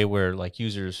in a way where like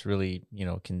users really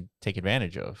can take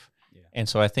advantage of. Yeah. And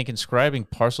so I think inscribing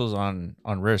parcels on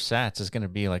rare sats is going to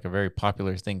be like a very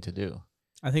popular thing to do.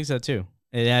 I think so too.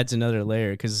 It adds another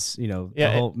layer because the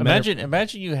whole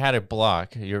imagine you had a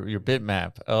block your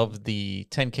bitmap of the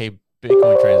 10K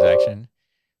Bitcoin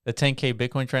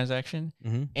transaction,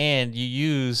 mm-hmm. and you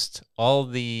used all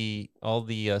the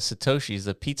satoshis,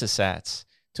 the pizza sats,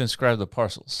 to inscribe the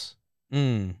parcels.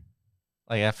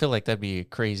 Like I feel like that'd be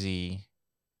crazy.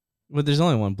 Well, there's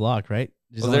only one block, right?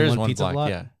 There is one pizza block,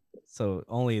 yeah. So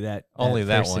only that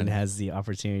person one has the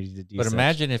opportunity to do. But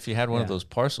imagine if you had one of those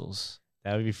parcels.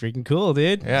 That would be freaking cool,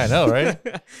 dude. Yeah, I know, right?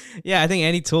 Yeah, I think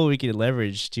any tool we could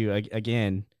leverage to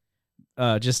again,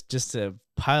 just to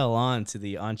pile on to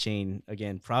the on-chain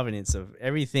provenance of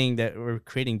everything that we're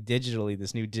creating digitally.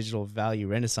 This new digital value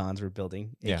renaissance we're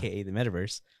building, aka the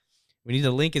metaverse. We need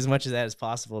to link as much of that as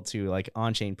possible to like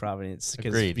on-chain provenance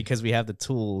because we have the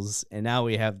tools and now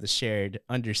we have the shared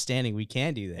understanding we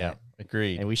can do that. Yeah,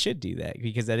 agreed. And we should do that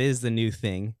because that is the new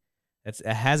thing. It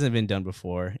hasn't been done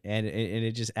before, and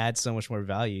it just adds so much more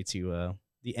value to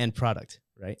the end product,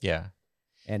 right? Yeah.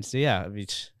 And so, I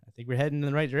think we're heading in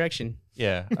the right direction.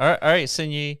 Yeah. All right,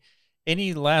 Xinyi,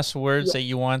 any last words that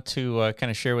you want to kind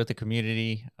of share with the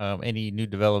community? Any new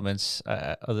developments?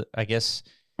 I guess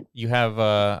you have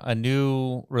a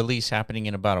new release happening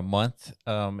in about a month.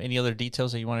 Any other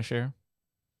details that you want to share?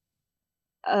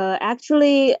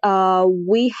 Actually,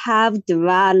 we have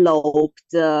developed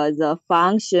the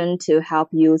function to help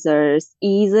users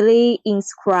easily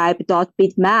inscribe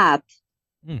 .bitmap,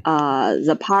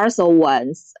 the parcel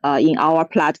ones, in our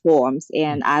platforms.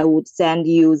 And I would send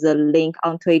you the link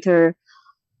on Twitter.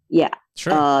 Yeah.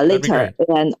 Sure. That'd be Later. great.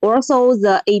 And also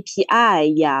the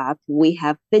API, yeah, we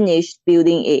have finished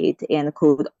building it and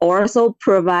could also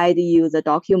provide you the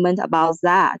document about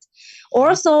that.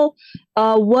 Also,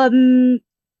 one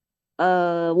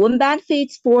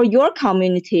benefit for your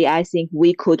community, I think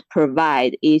we could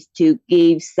provide is to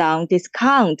give some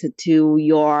discount to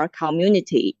your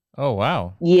community. Oh,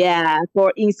 wow. Yeah,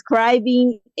 for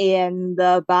inscribing and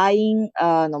buying,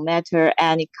 no matter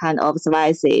any kind of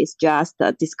services, just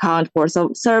a discount for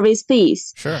some service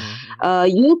fees. Sure.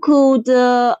 You could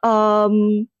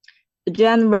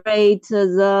generate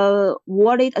the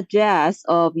wallet address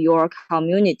of your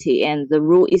community, and the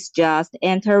rule is just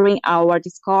entering our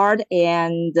Discord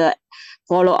and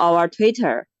follow our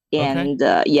Twitter. And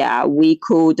yeah, we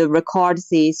could record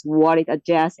this wallet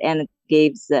address and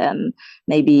give them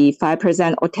maybe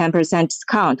 5% or 10%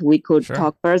 discount. We could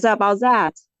talk further about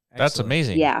that. That's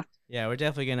amazing. Yeah. Yeah, we're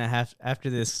definitely gonna have, after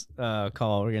this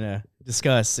call, we're gonna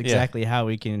discuss exactly how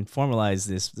we can formalize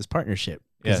this partnership.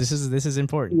 Because this is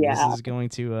important. Yeah. This is going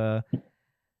to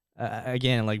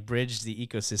again, like, bridge the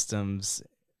ecosystems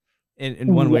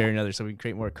in one way or another, so we can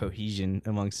create more cohesion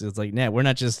amongst. It's like, we're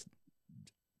not just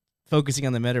focusing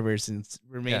on the metaverse and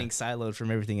remaining siloed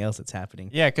from everything else that's happening.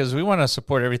 Yeah, because we want to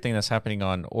support everything that's happening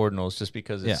on Ordinals, just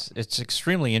because it's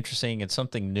extremely interesting. It's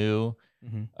something new.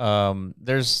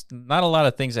 There's not a lot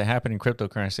of things that happen in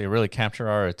cryptocurrency that really capture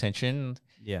our attention.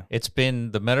 Yeah, it's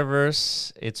been the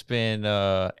metaverse, it's been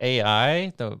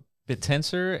AI, the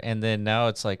BitTensor, and then now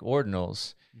it's like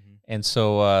Ordinals. And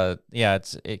so I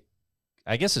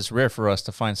guess it's rare for us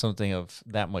to find something of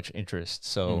that much interest.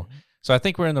 So I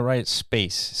think we're in the right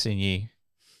space, Xinyi.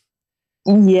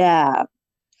 Yeah.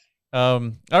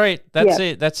 All right, that's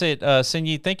it.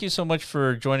 Xinyi, thank you so much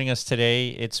for joining us today.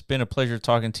 It's been a pleasure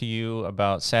talking to you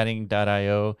about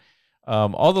satting.io.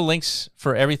 All the links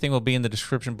for everything will be in the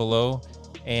description below.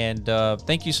 And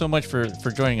thank you so much for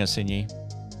joining us, Xinyi.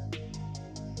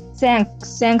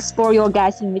 Thanks for your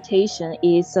guys' invitation.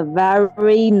 It's a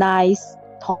very nice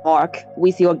talk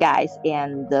with your guys,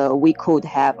 and we could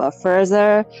have a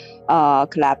further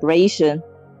collaboration.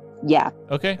 Yeah.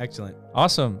 Okay. Excellent.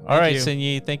 Awesome. All right,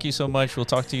 Xinyi, thank you so much. We'll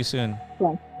talk to you soon.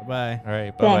 Bye-bye. All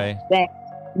right. Bye-bye. Thanks.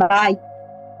 Bye.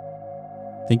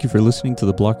 Thank you for listening to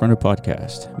the Blockrunner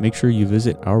podcast. Make sure you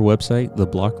visit our website,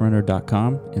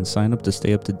 theblockrunner.com, and sign up to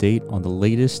stay up to date on the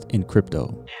latest in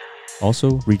crypto.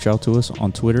 Also, reach out to us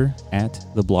on Twitter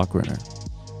 @theblockrunner.